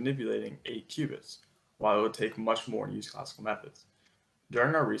requires manipulating 8 qubits, while it would take much more to use classical methods.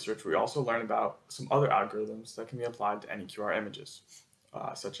 During our research, we also learned about some other algorithms that can be applied to NEQR images,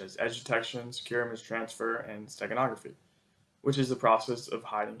 such as edge detection, secure image transfer, and steganography, which is the process of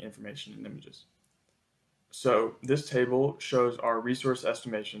hiding information in images. So this table shows our resource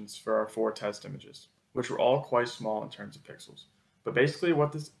estimations for our 4 test images, which were all quite small in terms of pixels. But basically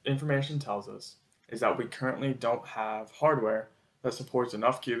what this information tells us is that we currently don't have hardware that supports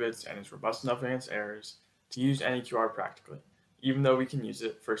enough qubits and is robust enough against errors to use NEQR practically, even though we can use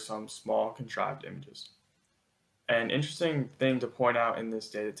it for some small contrived images. An interesting thing to point out in this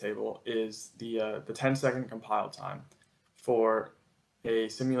data table is the 10-second compile time for a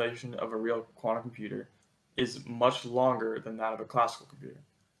simulation of a real quantum computer is much longer than that of a classical computer.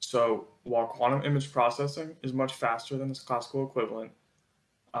 So while quantum image processing is much faster than its classical equivalent,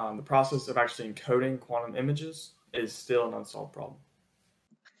 the process of actually encoding quantum images is still an unsolved problem.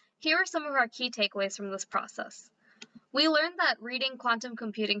 Here are some of our key takeaways from this process. We learned that reading quantum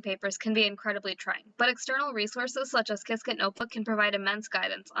computing papers can be incredibly trying, but external resources such as Qiskit Notebook can provide immense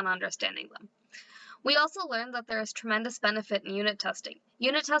guidance on understanding them. We also learned that there is tremendous benefit in unit testing.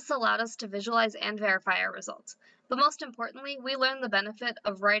 Unit tests allowed us to visualize and verify our results. But most importantly, we learned the benefit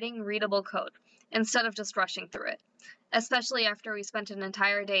of writing readable code instead of just rushing through it, especially after we spent an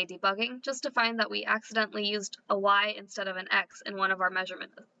entire day debugging just to find that we accidentally used a y instead of an x in one of our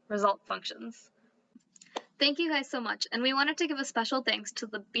measurement result functions. Thank you guys so much, and we wanted to give a special thanks to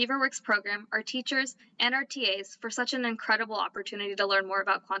the Beaverworks program, our teachers, and our TAs for such an incredible opportunity to learn more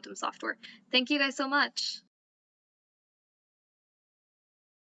about quantum software. Thank you guys so much.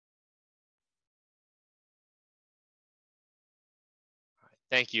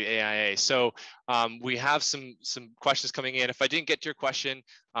 Thank you, AIA. So we have some questions coming in. If I didn't get to your question,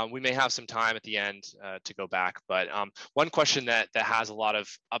 we may have some time at the end to go back. But one question that has a lot of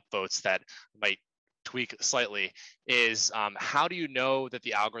upvotes that might tweak slightly is how do you know that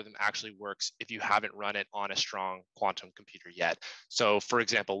the algorithm actually works if you haven't run it on a strong quantum computer yet? So for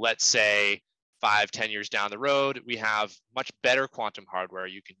example, let's say 5-10 years down the road, we have much better quantum hardware.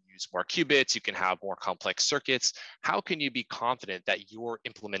 You can use more qubits, you can have more complex circuits. How can you be confident that your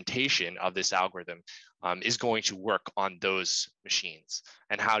implementation of this algorithm is going to work on those machines?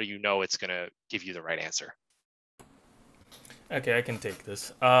 And how do you know it's going to give you the right answer? Okay, I can take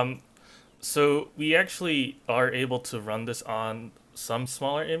this. So we actually are able to run this on some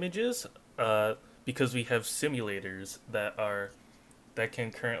smaller images because we have simulators that can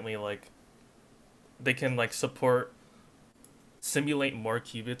currently they can simulate more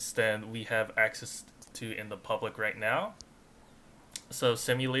qubits than we have access to in the public right now. So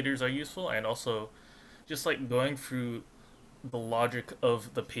simulators are useful, and also just like going through the logic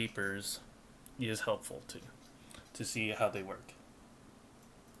of the papers is helpful too, to see how they work.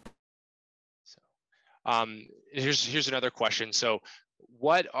 Here's another question. So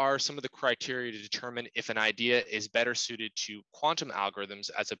what are some of the criteria to determine if an idea is better suited to quantum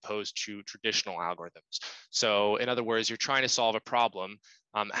algorithms as opposed to traditional algorithms? So in other words, you're trying to solve a problem.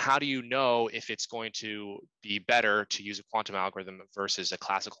 How do you know if it's going to be better to use a quantum algorithm versus a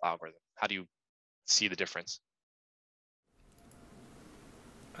classical algorithm? How do you see the difference?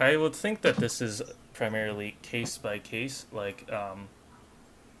 I would think that this is primarily case by case,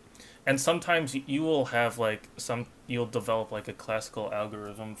 and sometimes you will have you'll develop like a classical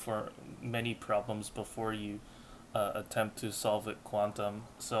algorithm for many problems before you attempt to solve it quantum.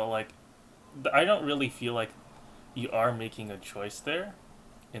 So I don't really feel like you are making a choice there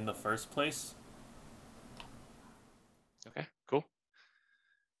in the first place. Okay, cool.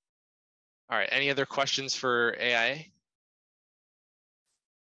 All right, any other questions for AIA?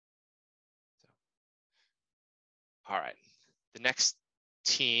 All right, the next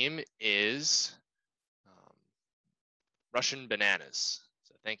team is Russian bananas.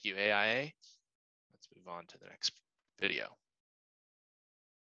 So thank you, AIA. Let's move on to the next video.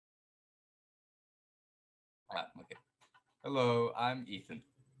 Okay. Hello, I'm Ethan.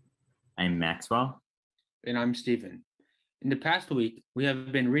 I'm Maxwell. And I'm Stephen. In the past week, we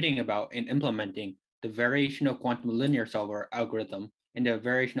have been reading about and implementing the variational quantum linear solver algorithm and the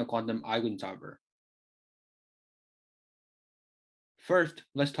variational quantum eigensolver. First,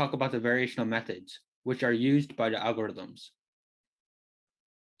 let's talk about the variational methods, which are used by the algorithms.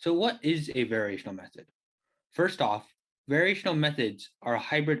 So what is a variational method? First off, variational methods are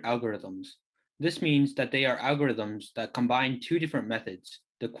hybrid algorithms. This means that they are algorithms that combine two different methods,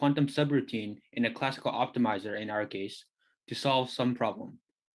 the quantum subroutine and a classical optimizer in our case, to solve some problem.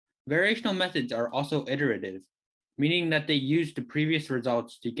 Variational methods are also iterative, meaning that they use the previous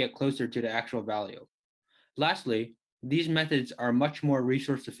results to get closer to the actual value. Lastly, these methods are much more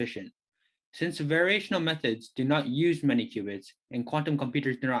resource efficient. Since variational methods do not use many qubits and quantum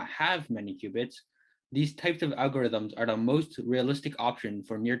computers do not have many qubits, these types of algorithms are the most realistic option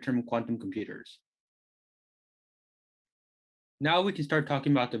for near-term quantum computers. Now we can start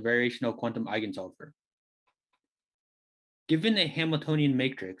talking about the variational quantum eigensolver. Given a Hamiltonian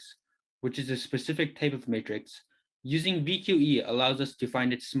matrix, which is a specific type of matrix, using VQE allows us to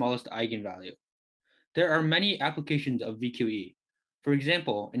find its smallest eigenvalue. There are many applications of VQE. For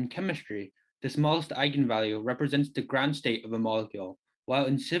example, in chemistry, the smallest eigenvalue represents the ground state of a molecule, while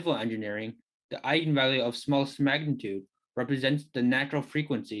in civil engineering, the eigenvalue of smallest magnitude represents the natural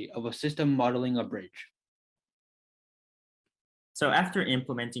frequency of a system modeling a bridge. So after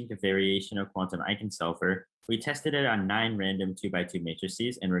implementing the variational quantum eigensolver, we tested it on 9 random 2x2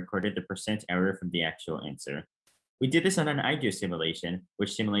 matrices and recorded the percent error from the actual answer. We did this on an ideal simulation,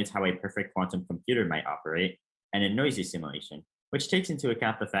 which simulates how a perfect quantum computer might operate, and a noisy simulation, which takes into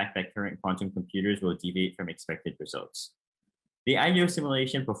account the fact that current quantum computers will deviate from expected results. The ideal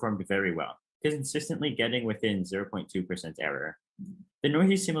simulation performed very well, consistently getting within 0.2% error. The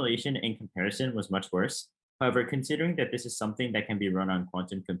noisy simulation in comparison was much worse. However, considering that this is something that can be run on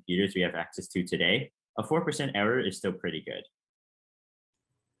quantum computers we have access to today, a 4% error is still pretty good.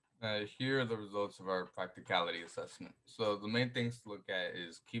 Here are the results of our practicality assessment. So the main things to look at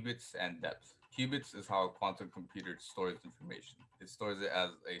is qubits and depth. Qubits is how a quantum computer stores information. It stores it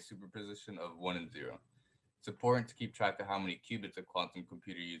as a superposition of 1 and 0. It's important to keep track of how many qubits a quantum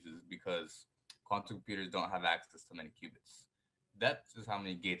computer uses because quantum computers don't have access to many qubits. Depth is how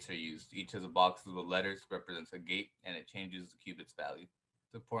many gates are used. Each of the boxes with letters represents a gate and it changes the qubits value.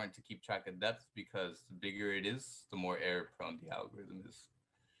 It's important to keep track of depth because the bigger it is, the more error prone the algorithm is.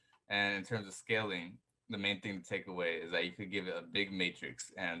 And in terms of scaling, the main thing to take away is that you could give it a big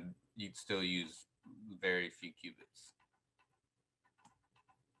matrix and you'd still use very few qubits.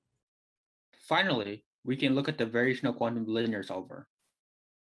 Finally, we can look at the variational quantum linear solver.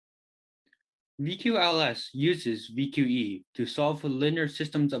 VQLS uses VQE to solve linear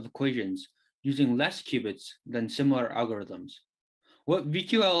systems of equations using less qubits than similar algorithms. What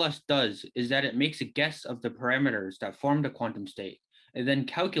VQLS does is that it makes a guess of the parameters that form the quantum state, and then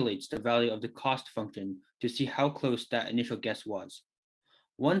calculates the value of the cost function to see how close that initial guess was.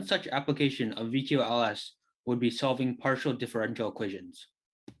 One such application of VQLS would be solving partial differential equations.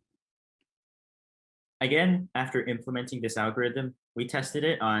 Again, after implementing this algorithm, we tested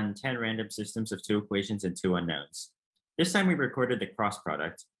it on 10 random systems of 2 equations and 2 unknowns. This time we recorded the cross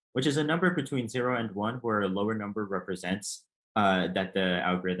product, which is a number between 0 and 1 where a lower number represents that the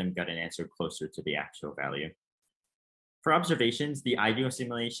algorithm got an answer closer to the actual value. For observations, the ideal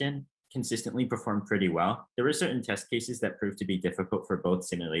simulation consistently performed pretty well. There were certain test cases that proved to be difficult for both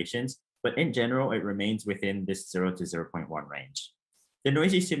simulations, but in general, it remains within this 0 to 0.1 range. The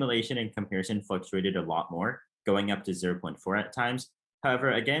noisy simulation in comparison fluctuated a lot more, going up to 0.4 at times.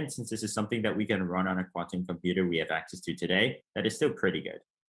 However, again, since this is something that we can run on a quantum computer we have access to today, that is still pretty good.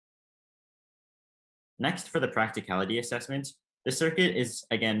 Next, for the practicality assessment, the circuit is,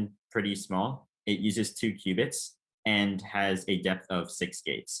 again, pretty small. It uses 2 qubits and has a depth of 6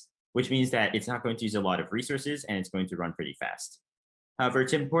 gates, which means that it's not going to use a lot of resources and it's going to run pretty fast. However,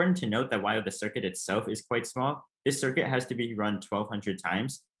 it's important to note that while the circuit itself is quite small, this circuit has to be run 1,200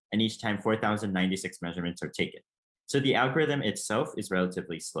 times, and each time 4,096 measurements are taken. So the algorithm itself is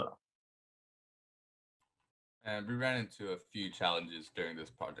relatively slow. And we ran into a few challenges during this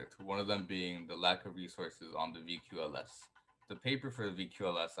project, one of them being the lack of resources on the VQLS. The paper for the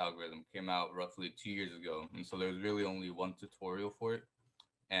VQLS algorithm came out roughly 2 years ago, and so there was really only one tutorial for it.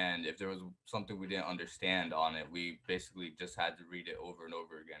 And if there was something we didn't understand on it, we basically just had to read it over and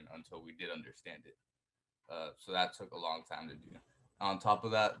over again until we did understand it. So that took a long time to do. On top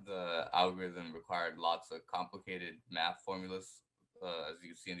of that, the algorithm required lots of complicated math formulas, as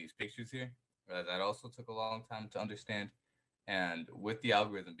you see in these pictures here. That also took a long time to understand. And with the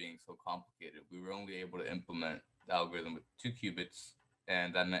algorithm being so complicated, we were only able to implement the algorithm with 2 qubits,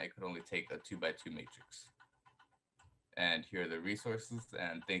 and that meant it could only take a 2x2 matrix. And here are the resources,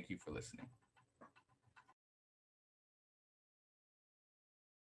 and thank you for listening.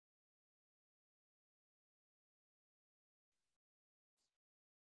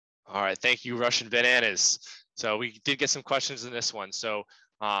 All right, thank you, Russian Bananas. So we did get some questions in this one. So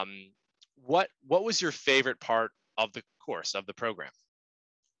what was your favorite part of the course, of the program?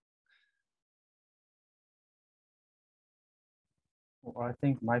 Well, I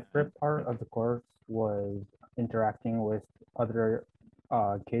think my favorite part of the course was interacting with other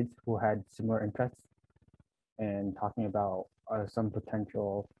kids who had similar interests and talking about some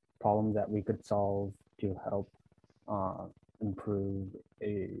potential problems that we could solve to help improve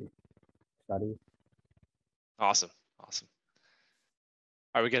a study. Awesome, awesome.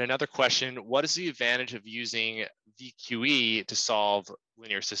 All right, we got another question. What is the advantage of using VQE to solve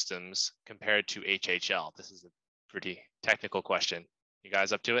linear systems compared to HHL? This is a pretty technical question. You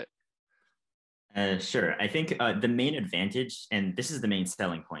guys up to it? Sure. I think the main advantage, and this is the main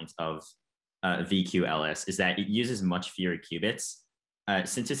selling point of VQLS, is that it uses much fewer qubits.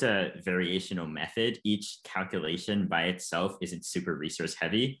 Since it's a variational method, each calculation by itself isn't super resource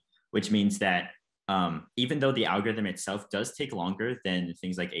heavy, which means that even though the algorithm itself does take longer than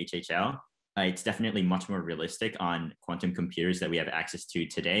things like HHL, it's definitely much more realistic on quantum computers that we have access to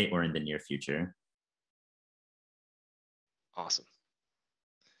today or in the near future. Awesome.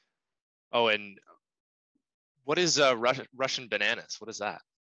 Oh, and what is Russian Bananas? What is that?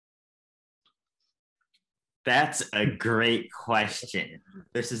 That's a great question.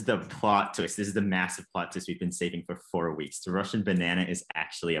 This is the plot twist. This is the massive plot twist we've been saving for 4 weeks. The Russian banana is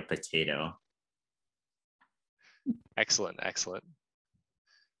actually a potato. Excellent, excellent.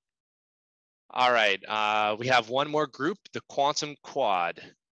 All right, we have one more group, the quantum quad.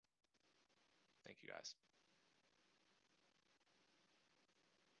 Thank you, guys.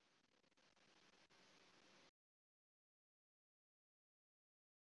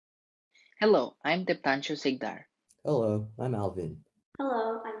 Hello, I'm Deptanshu Sigdar. Hello, I'm Alvin.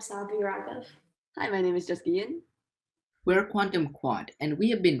 Hello, I'm Sabi Raghav. Hi, my name is Jaskian. We're Quantum Quad, and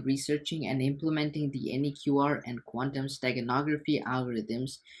we have been researching and implementing the NEQR and quantum steganography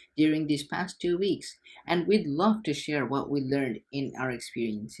algorithms during these past 2 weeks, and we'd love to share what we learned in our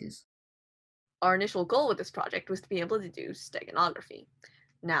experiences. Our initial goal with this project was to be able to do steganography.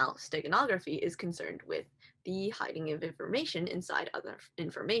 Now, steganography is concerned with the hiding of information inside other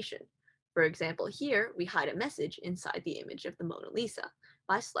information. For example, here we hide a message inside the image of the Mona Lisa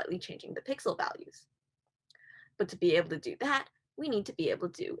by slightly changing the pixel values. But to be able to do that, we need to be able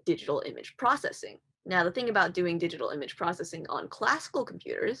to do digital image processing. Now, the thing about doing digital image processing on classical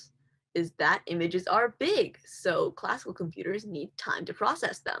computers is that images are big, so classical computers need time to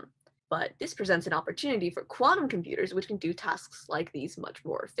process them. But this presents an opportunity for quantum computers, which can do tasks like these much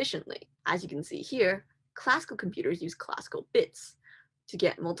more efficiently. As you can see here, classical computers use classical bits. To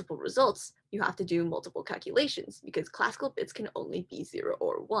get multiple results, you have to do multiple calculations, because classical bits can only be 0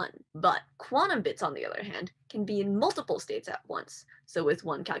 or 1. But quantum bits, on the other hand, can be in multiple states at once, so with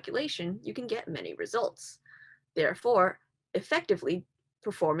one calculation, you can get many results. Therefore, effectively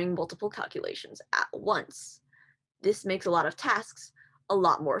performing multiple calculations at once. This makes a lot of tasks a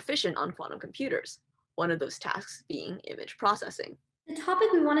lot more efficient on quantum computers, one of those tasks being image processing. The topic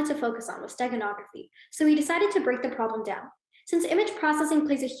we wanted to focus on was steganography, so we decided to break the problem down. Since image processing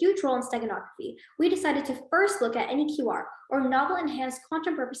plays a huge role in steganography, we decided to first look at NEQR, or Novel Enhanced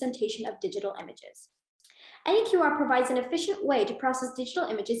Quantum Representation of Digital Images. NEQR provides an efficient way to process digital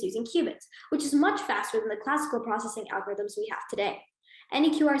images using qubits, which is much faster than the classical processing algorithms we have today.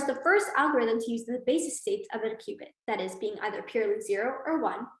 NEQR is the first algorithm to use the basis states of a qubit, that is, being either purely 0 or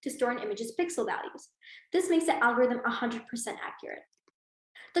 1, to store an image's pixel values. This makes the algorithm 100% accurate.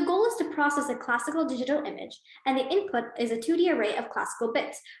 The goal is to process a classical digital image, and the input is a 2D array of classical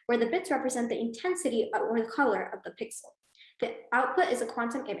bits, where the bits represent the intensity or the color of the pixel. The output is a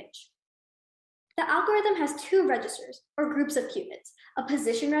quantum image. The algorithm has two registers, or groups of qubits, a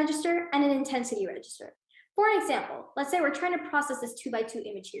position register and an intensity register. For an example, let's say we're trying to process this 2x2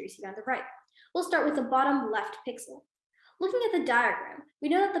 image here you see on the right. We'll start with the bottom left pixel. Looking at the diagram, we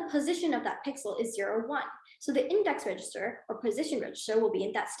know that the position of that pixel is 0, 1, so the index register, or position register, will be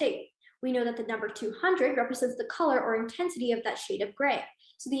in that state. We know that the number 200 represents the color or intensity of that shade of gray,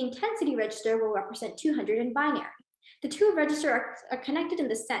 so the intensity register will represent 200 in binary. The two registers are connected in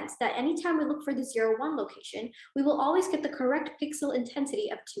the sense that anytime we look for the 0, 1 location, we will always get the correct pixel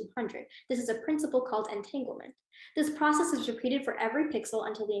intensity of 200. This is a principle called entanglement. This process is repeated for every pixel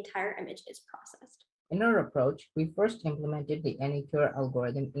until the entire image is processed. In our approach, we first implemented the NEQR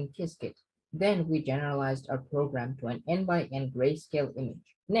algorithm in Qiskit. Then we generalized our program to an n-by-n grayscale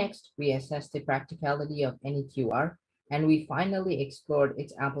image. Next, we assessed the practicality of NEQR, and we finally explored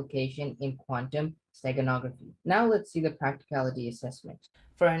its application in quantum steganography. Now let's see the practicality assessment.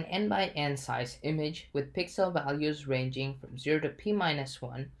 For an n-by-n size image with pixel values ranging from 0 to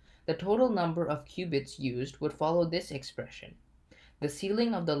p-1, the total number of qubits used would follow this expression. The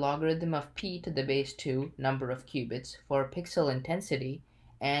ceiling of the logarithm of p to the base 2 number of qubits for pixel intensity,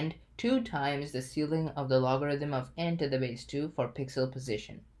 and 2 times the ceiling of the logarithm of n to the base 2 for pixel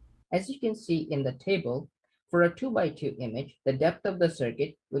position. As you can see in the table, for a 2x2 image, the depth of the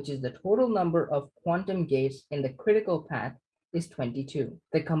circuit, which is the total number of quantum gates in the critical path, is 22.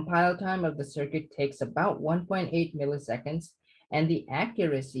 The compile time of the circuit takes about 1.8 milliseconds, and the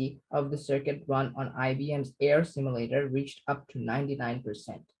accuracy of the circuit run on IBM's AIR simulator reached up to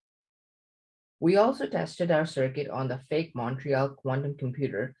 99%. We also tested our circuit on the fake Montreal quantum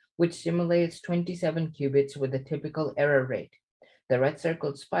computer, which simulates 27 qubits with a typical error rate. The red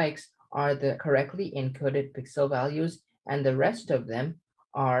circled spikes are the correctly encoded pixel values, and the rest of them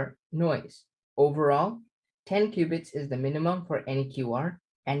are noise. Overall, 10 qubits is the minimum for NEQR,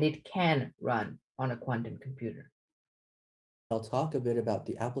 and it can run on a quantum computer. I'll talk a bit about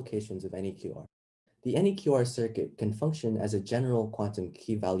the applications of NEQR. The NEQR circuit can function as a general quantum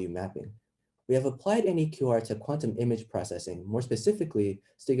key-value mapping. We have applied NEQR to quantum image processing, more specifically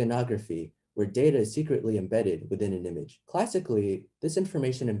steganography, where data is secretly embedded within an image. Classically, this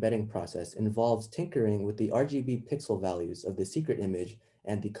information embedding process involves tinkering with the RGB pixel values of the secret image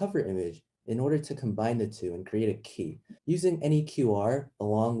and the cover image in order to combine the two and create a key. Using NEQR,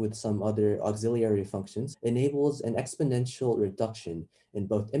 along with some other auxiliary functions, enables an exponential reduction in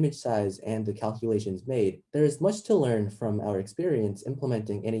both image size and the calculations made. There is much to learn from our experience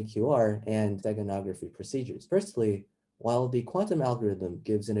implementing NEQR and steganography procedures. Firstly, while the quantum algorithm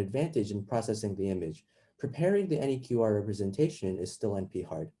gives an advantage in processing the image, preparing the NEQR representation is still NP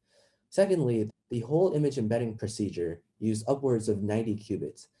hard. Secondly, the whole image embedding procedure used upwards of 90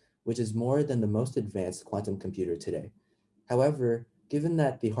 qubits, which is more than the most advanced quantum computer today. However, given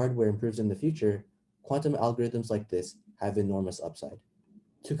that the hardware improves in the future, quantum algorithms like this have enormous upside.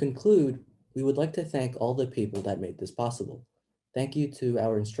 To conclude, we would like to thank all the people that made this possible. Thank you to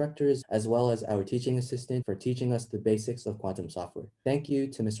our instructors, as well as our teaching assistant for teaching us the basics of quantum software. Thank you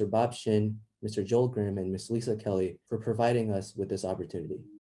to Mr. Bob Shin, Mr. Joel Grimm, and Ms. Lisa Kelly for providing us with this opportunity.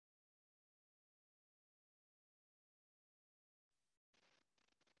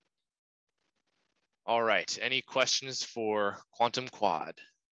 All right, any questions for Quantum Quad?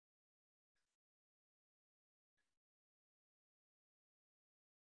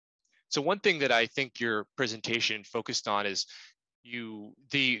 So one thing that I think your presentation focused on is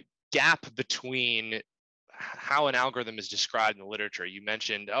the gap between how an algorithm is described in the literature. You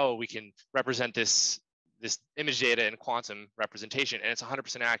mentioned, oh, we can represent this image data in quantum representation, and it's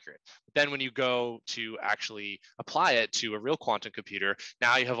 100% accurate. But then when you go to actually apply it to a real quantum computer,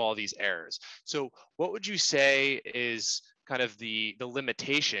 now you have all these errors. So what would you say is kind of the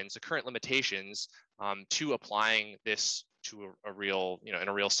limitations, the current limitations to applying this to a real, in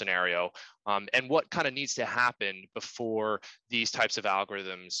a real scenario, and what kind of needs to happen before these types of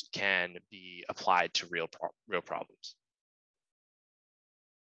algorithms can be applied to real problems?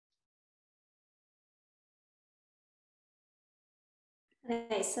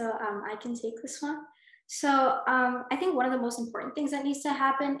 Okay, so I can take this one. So I think one of the most important things that needs to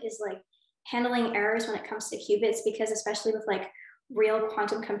happen is like handling errors when it comes to qubits, because especially with like real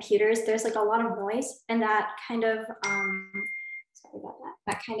quantum computers, there's like a lot of noise, and that kind of sorry about that.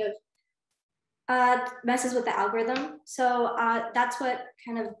 That kind of messes with the algorithm. So that's what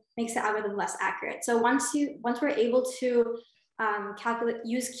kind of makes the algorithm less accurate. So once we're able to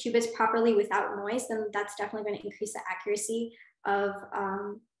use qubits properly without noise, then that's definitely going to increase the accuracy of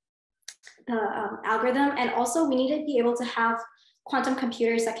the algorithm. And also we need to be able to have quantum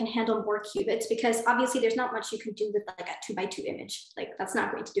computers that can handle more qubits, because obviously there's not much you can do with like a 2x2 image. Like that's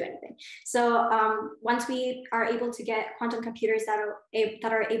not going to do anything. So once we are able to get quantum computers that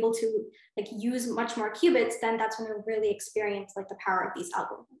are able to like use much more qubits, then that's when we really experience like the power of these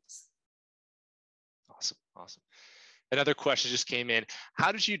algorithms. Awesome. Another question just came in.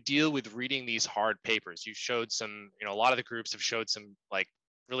 How did you deal with reading these hard papers? You showed some, a lot of the groups have showed some like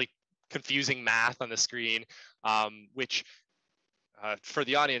really confusing math on the screen, which for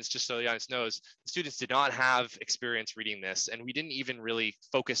the audience, just so the audience knows, the students did not have experience reading this, and we didn't even really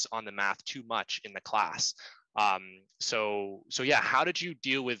focus on the math too much in the class. So yeah, how did you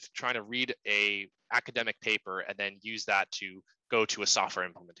deal with trying to read a academic paper and then use that to go to a software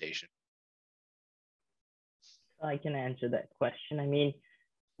implementation? I can answer that question. I mean,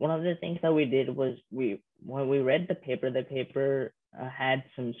 one of the things that we did was when we read the paper had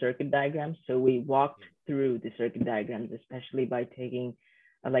some circuit diagrams. So we walked through the circuit diagrams, especially by taking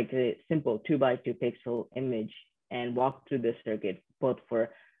like a simple 2x2 pixel image and walked through the circuit, both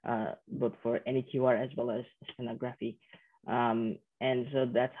for NEQR as well as stenography. And so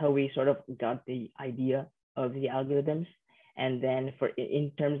that's how we sort of got the idea of the algorithms. And then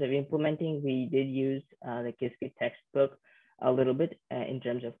in terms of implementing, we did use the Qiskit textbook a little bit in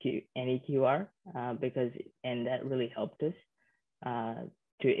terms of NEQR, and that really helped us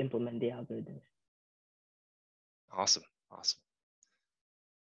to implement the algorithms. Awesome.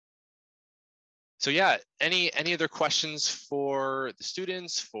 So yeah, any other questions for the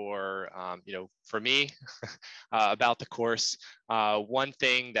students, for for me about the course? One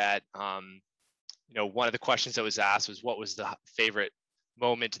thing that one of the questions that was asked was, what was the favorite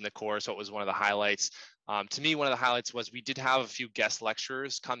moment in the course? What was one of the highlights? To me, one of the highlights was we did have a few guest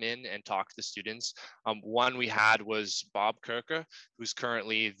lecturers come in and talk to the students. One we had was Bob Kirker, who's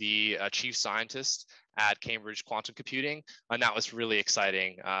currently the chief scientist at Cambridge Quantum Computing. And that was really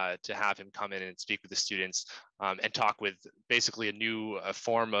exciting to have him come in and speak with the students and talk with basically a new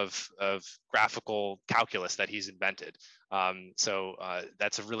form of graphical calculus that he's invented. So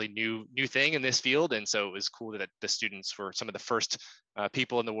that's a really new thing in this field. And so it was cool that the students were some of the first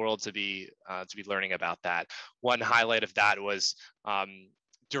people in the world to be learning about that. One highlight of that was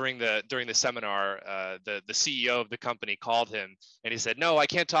during the seminar, the CEO of the company called him and he said, "No, I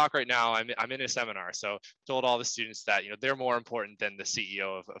can't talk right now. I'm in a seminar." So told all the students that they're more important than the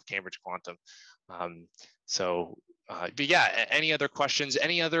CEO of Cambridge Quantum. But yeah, any other questions?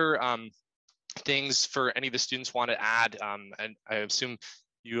 Any other things for any of the students want to add? And I assume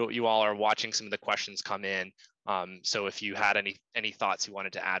you all are watching some of the questions come in. So if you had any thoughts you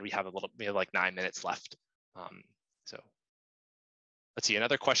wanted to add, we have like 9 minutes left. So let's see,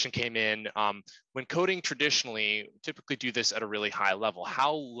 another question came in. When coding traditionally, typically do this at a really high level.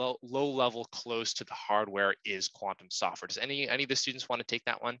 How low level close to the hardware is quantum software? Does any of the students want to take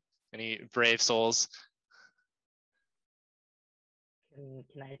that one? Any brave souls?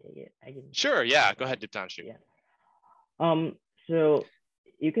 Can I take it? Sure, yeah, go ahead, Diptanshu. Yeah. So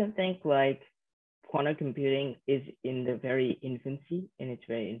you can think like quantum computing is in its very infancy.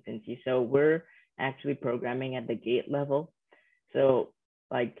 So we're actually programming at the gate level. So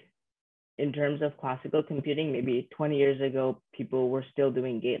like in terms of classical computing, maybe 20 years ago, people were still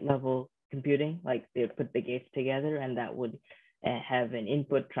doing gate level computing. Like they would put the gates together and that would have an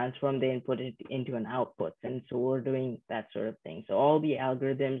input, transform the input into an output. And so we're doing that sort of thing. So all the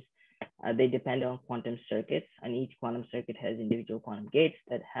algorithms They depend on quantum circuits, and each quantum circuit has individual quantum gates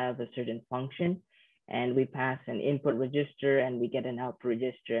that have a certain function. And we pass an input register and we get an output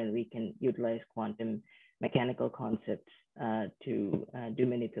register, and we can utilize quantum mechanical concepts to do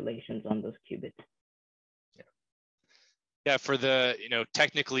manipulations on those qubits. Yeah, for the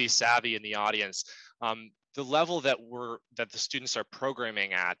technically savvy in the audience, the level that the students are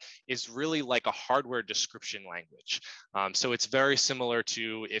programming at is really like a hardware description language. So it's very similar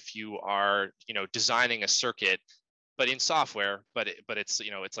to if you are designing a circuit, but in software, but it's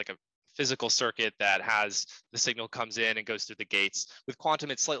it's like a physical circuit that has the signal comes in and goes through the gates. With quantum,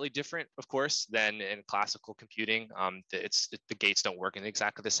 it's slightly different, of course, than in classical computing. The gates don't work in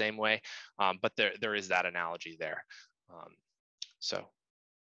exactly the same way, but there is that analogy there. So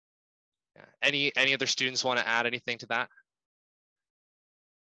yeah. Any other students want to add anything to that?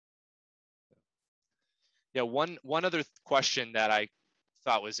 Yeah, one other question that I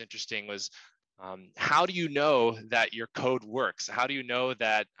thought was interesting was, how do you know that your code works? How do you know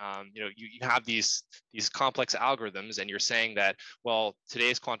that you have these complex algorithms, and you're saying that, well,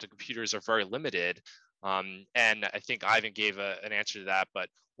 today's quantum computers are very limited, and I think Ivan gave an answer to that, but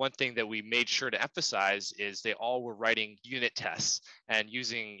one thing that we made sure to emphasize is they all were writing unit tests and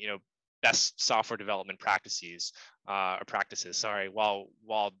using best software development practices,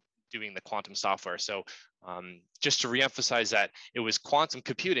 while doing the quantum software. So just to reemphasize that it was quantum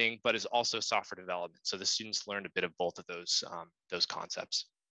computing, but is also software development. So the students learned a bit of both of those concepts.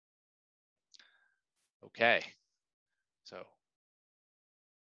 Okay, so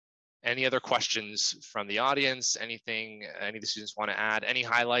any other questions from the audience? Anything any of the students want to add? Any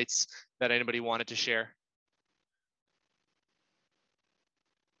highlights that anybody wanted to share?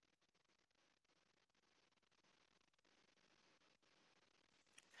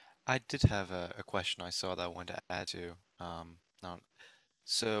 I did have a question I saw that I wanted to add to.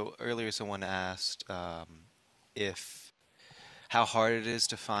 So earlier someone asked how hard it is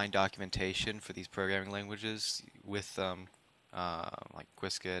to find documentation for these programming languages with like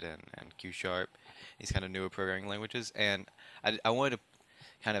Qiskit and Q#, these kind of newer programming languages. And I wanted to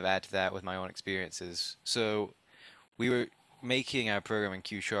kind of add to that with my own experiences. So we were making our program in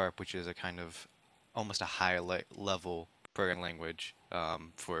Q#, which is a kind of almost a higher level programming language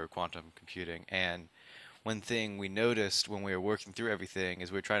for quantum computing. And one thing we noticed when we were working through everything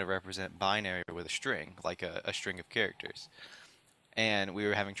is we were trying to represent binary with a string, like a string of characters. And we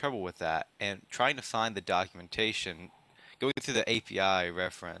were having trouble with that. And trying to find the documentation, going through the API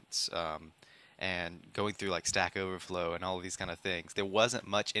reference, and going through like Stack Overflow and all of these kind of things, there wasn't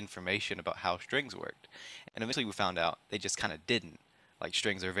much information about how strings worked. And eventually we found out they just kind of didn't. Like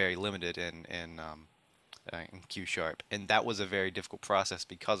strings are very limited in Q#, and that was a very difficult process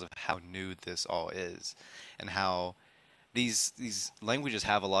because of how new this all is, and how these languages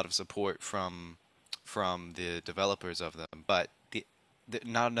have a lot of support from the developers of them, but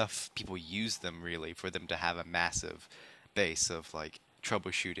not enough people use them really for them to have a massive base of like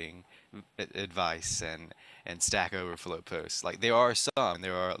troubleshooting advice and Stack Overflow posts. Like there are some,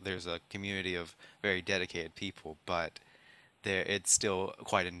 there's a community of very dedicated people, but it's still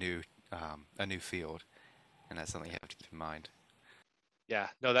quite a new field. And that's something you have to keep in mind. Yeah,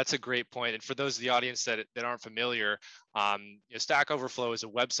 no, that's a great point. And for those of the audience that aren't familiar, Stack Overflow is a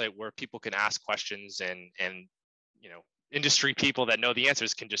website where people can ask questions, and industry people that know the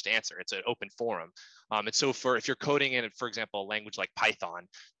answers can just answer. It's an open forum. And so if you're coding in, for example, a language like Python,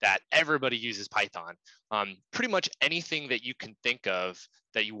 that everybody uses Python, pretty much anything that you can think of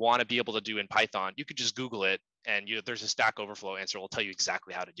that you want to be able to do in Python, you could just Google it, and there's a Stack Overflow answer. Will tell you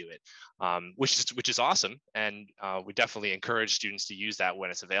exactly how to do it, which is awesome. And we definitely encourage students to use that when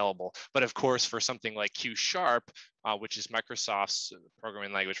it's available. But of course, for something like Q#, which is Microsoft's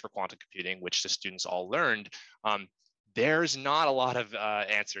programming language for quantum computing, which the students all learned, there's not a lot of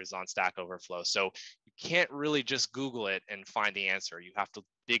answers on Stack Overflow. So you can't really just Google it and find the answer. You have to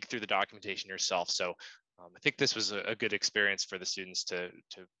dig through the documentation yourself. So I think this was a good experience for the students to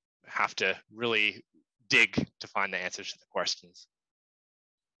have to really dig to find the answers to the questions.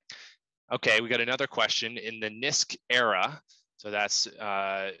 Okay, we got another question. In the NISQ era, so that's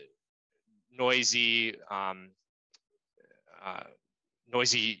noisy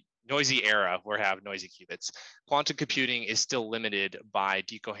era where we have noisy qubits, quantum computing is still limited by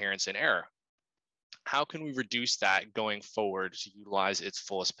decoherence and error. How can we reduce that going forward to utilize its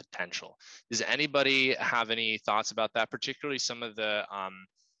fullest potential? Does anybody have any thoughts about that, particularly some of the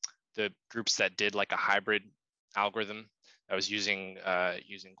groups that did like a hybrid algorithm that was using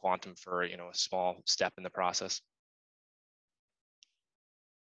quantum for a small step in the process?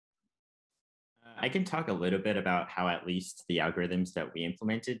 I can talk a little bit about how at least the algorithms that we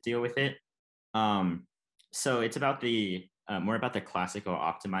implemented deal with it. So it's about the more about the classical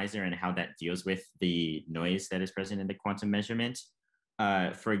optimizer and how that deals with the noise that is present in the quantum measurement.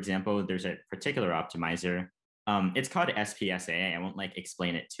 For example, there's a particular optimizer. It's called SPSA. I won't like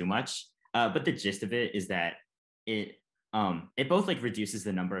explain it too much, but the gist of it is that it both like reduces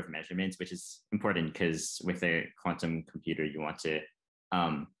the number of measurements, which is important because with a quantum computer, you want to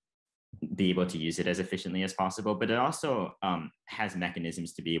be able to use it as efficiently as possible, but it also has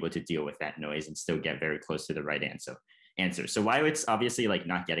mechanisms to be able to deal with that noise and still get very close to the right answer. So while it's obviously like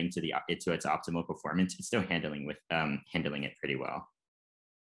not getting to its optimal performance, it's still handling it pretty well.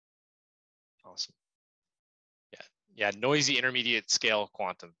 Awesome. Yeah, noisy intermediate scale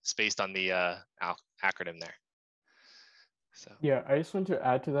quantum. It's based on the acronym there. So yeah, I just want to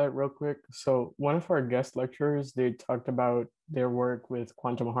add to that real quick. So one of our guest lecturers, they talked about their work with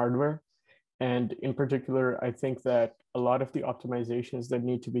quantum hardware. And in particular, I think that a lot of the optimizations that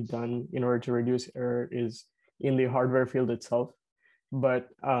need to be done in order to reduce error is in the hardware field itself. But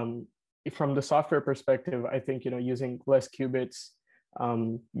from the software perspective, I think, using less qubits,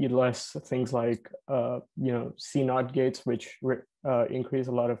 less things like, C0 gates, which increase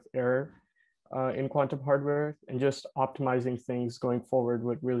a lot of error in quantum hardware, and just optimizing things going forward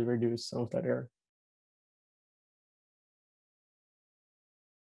would really reduce some of that error.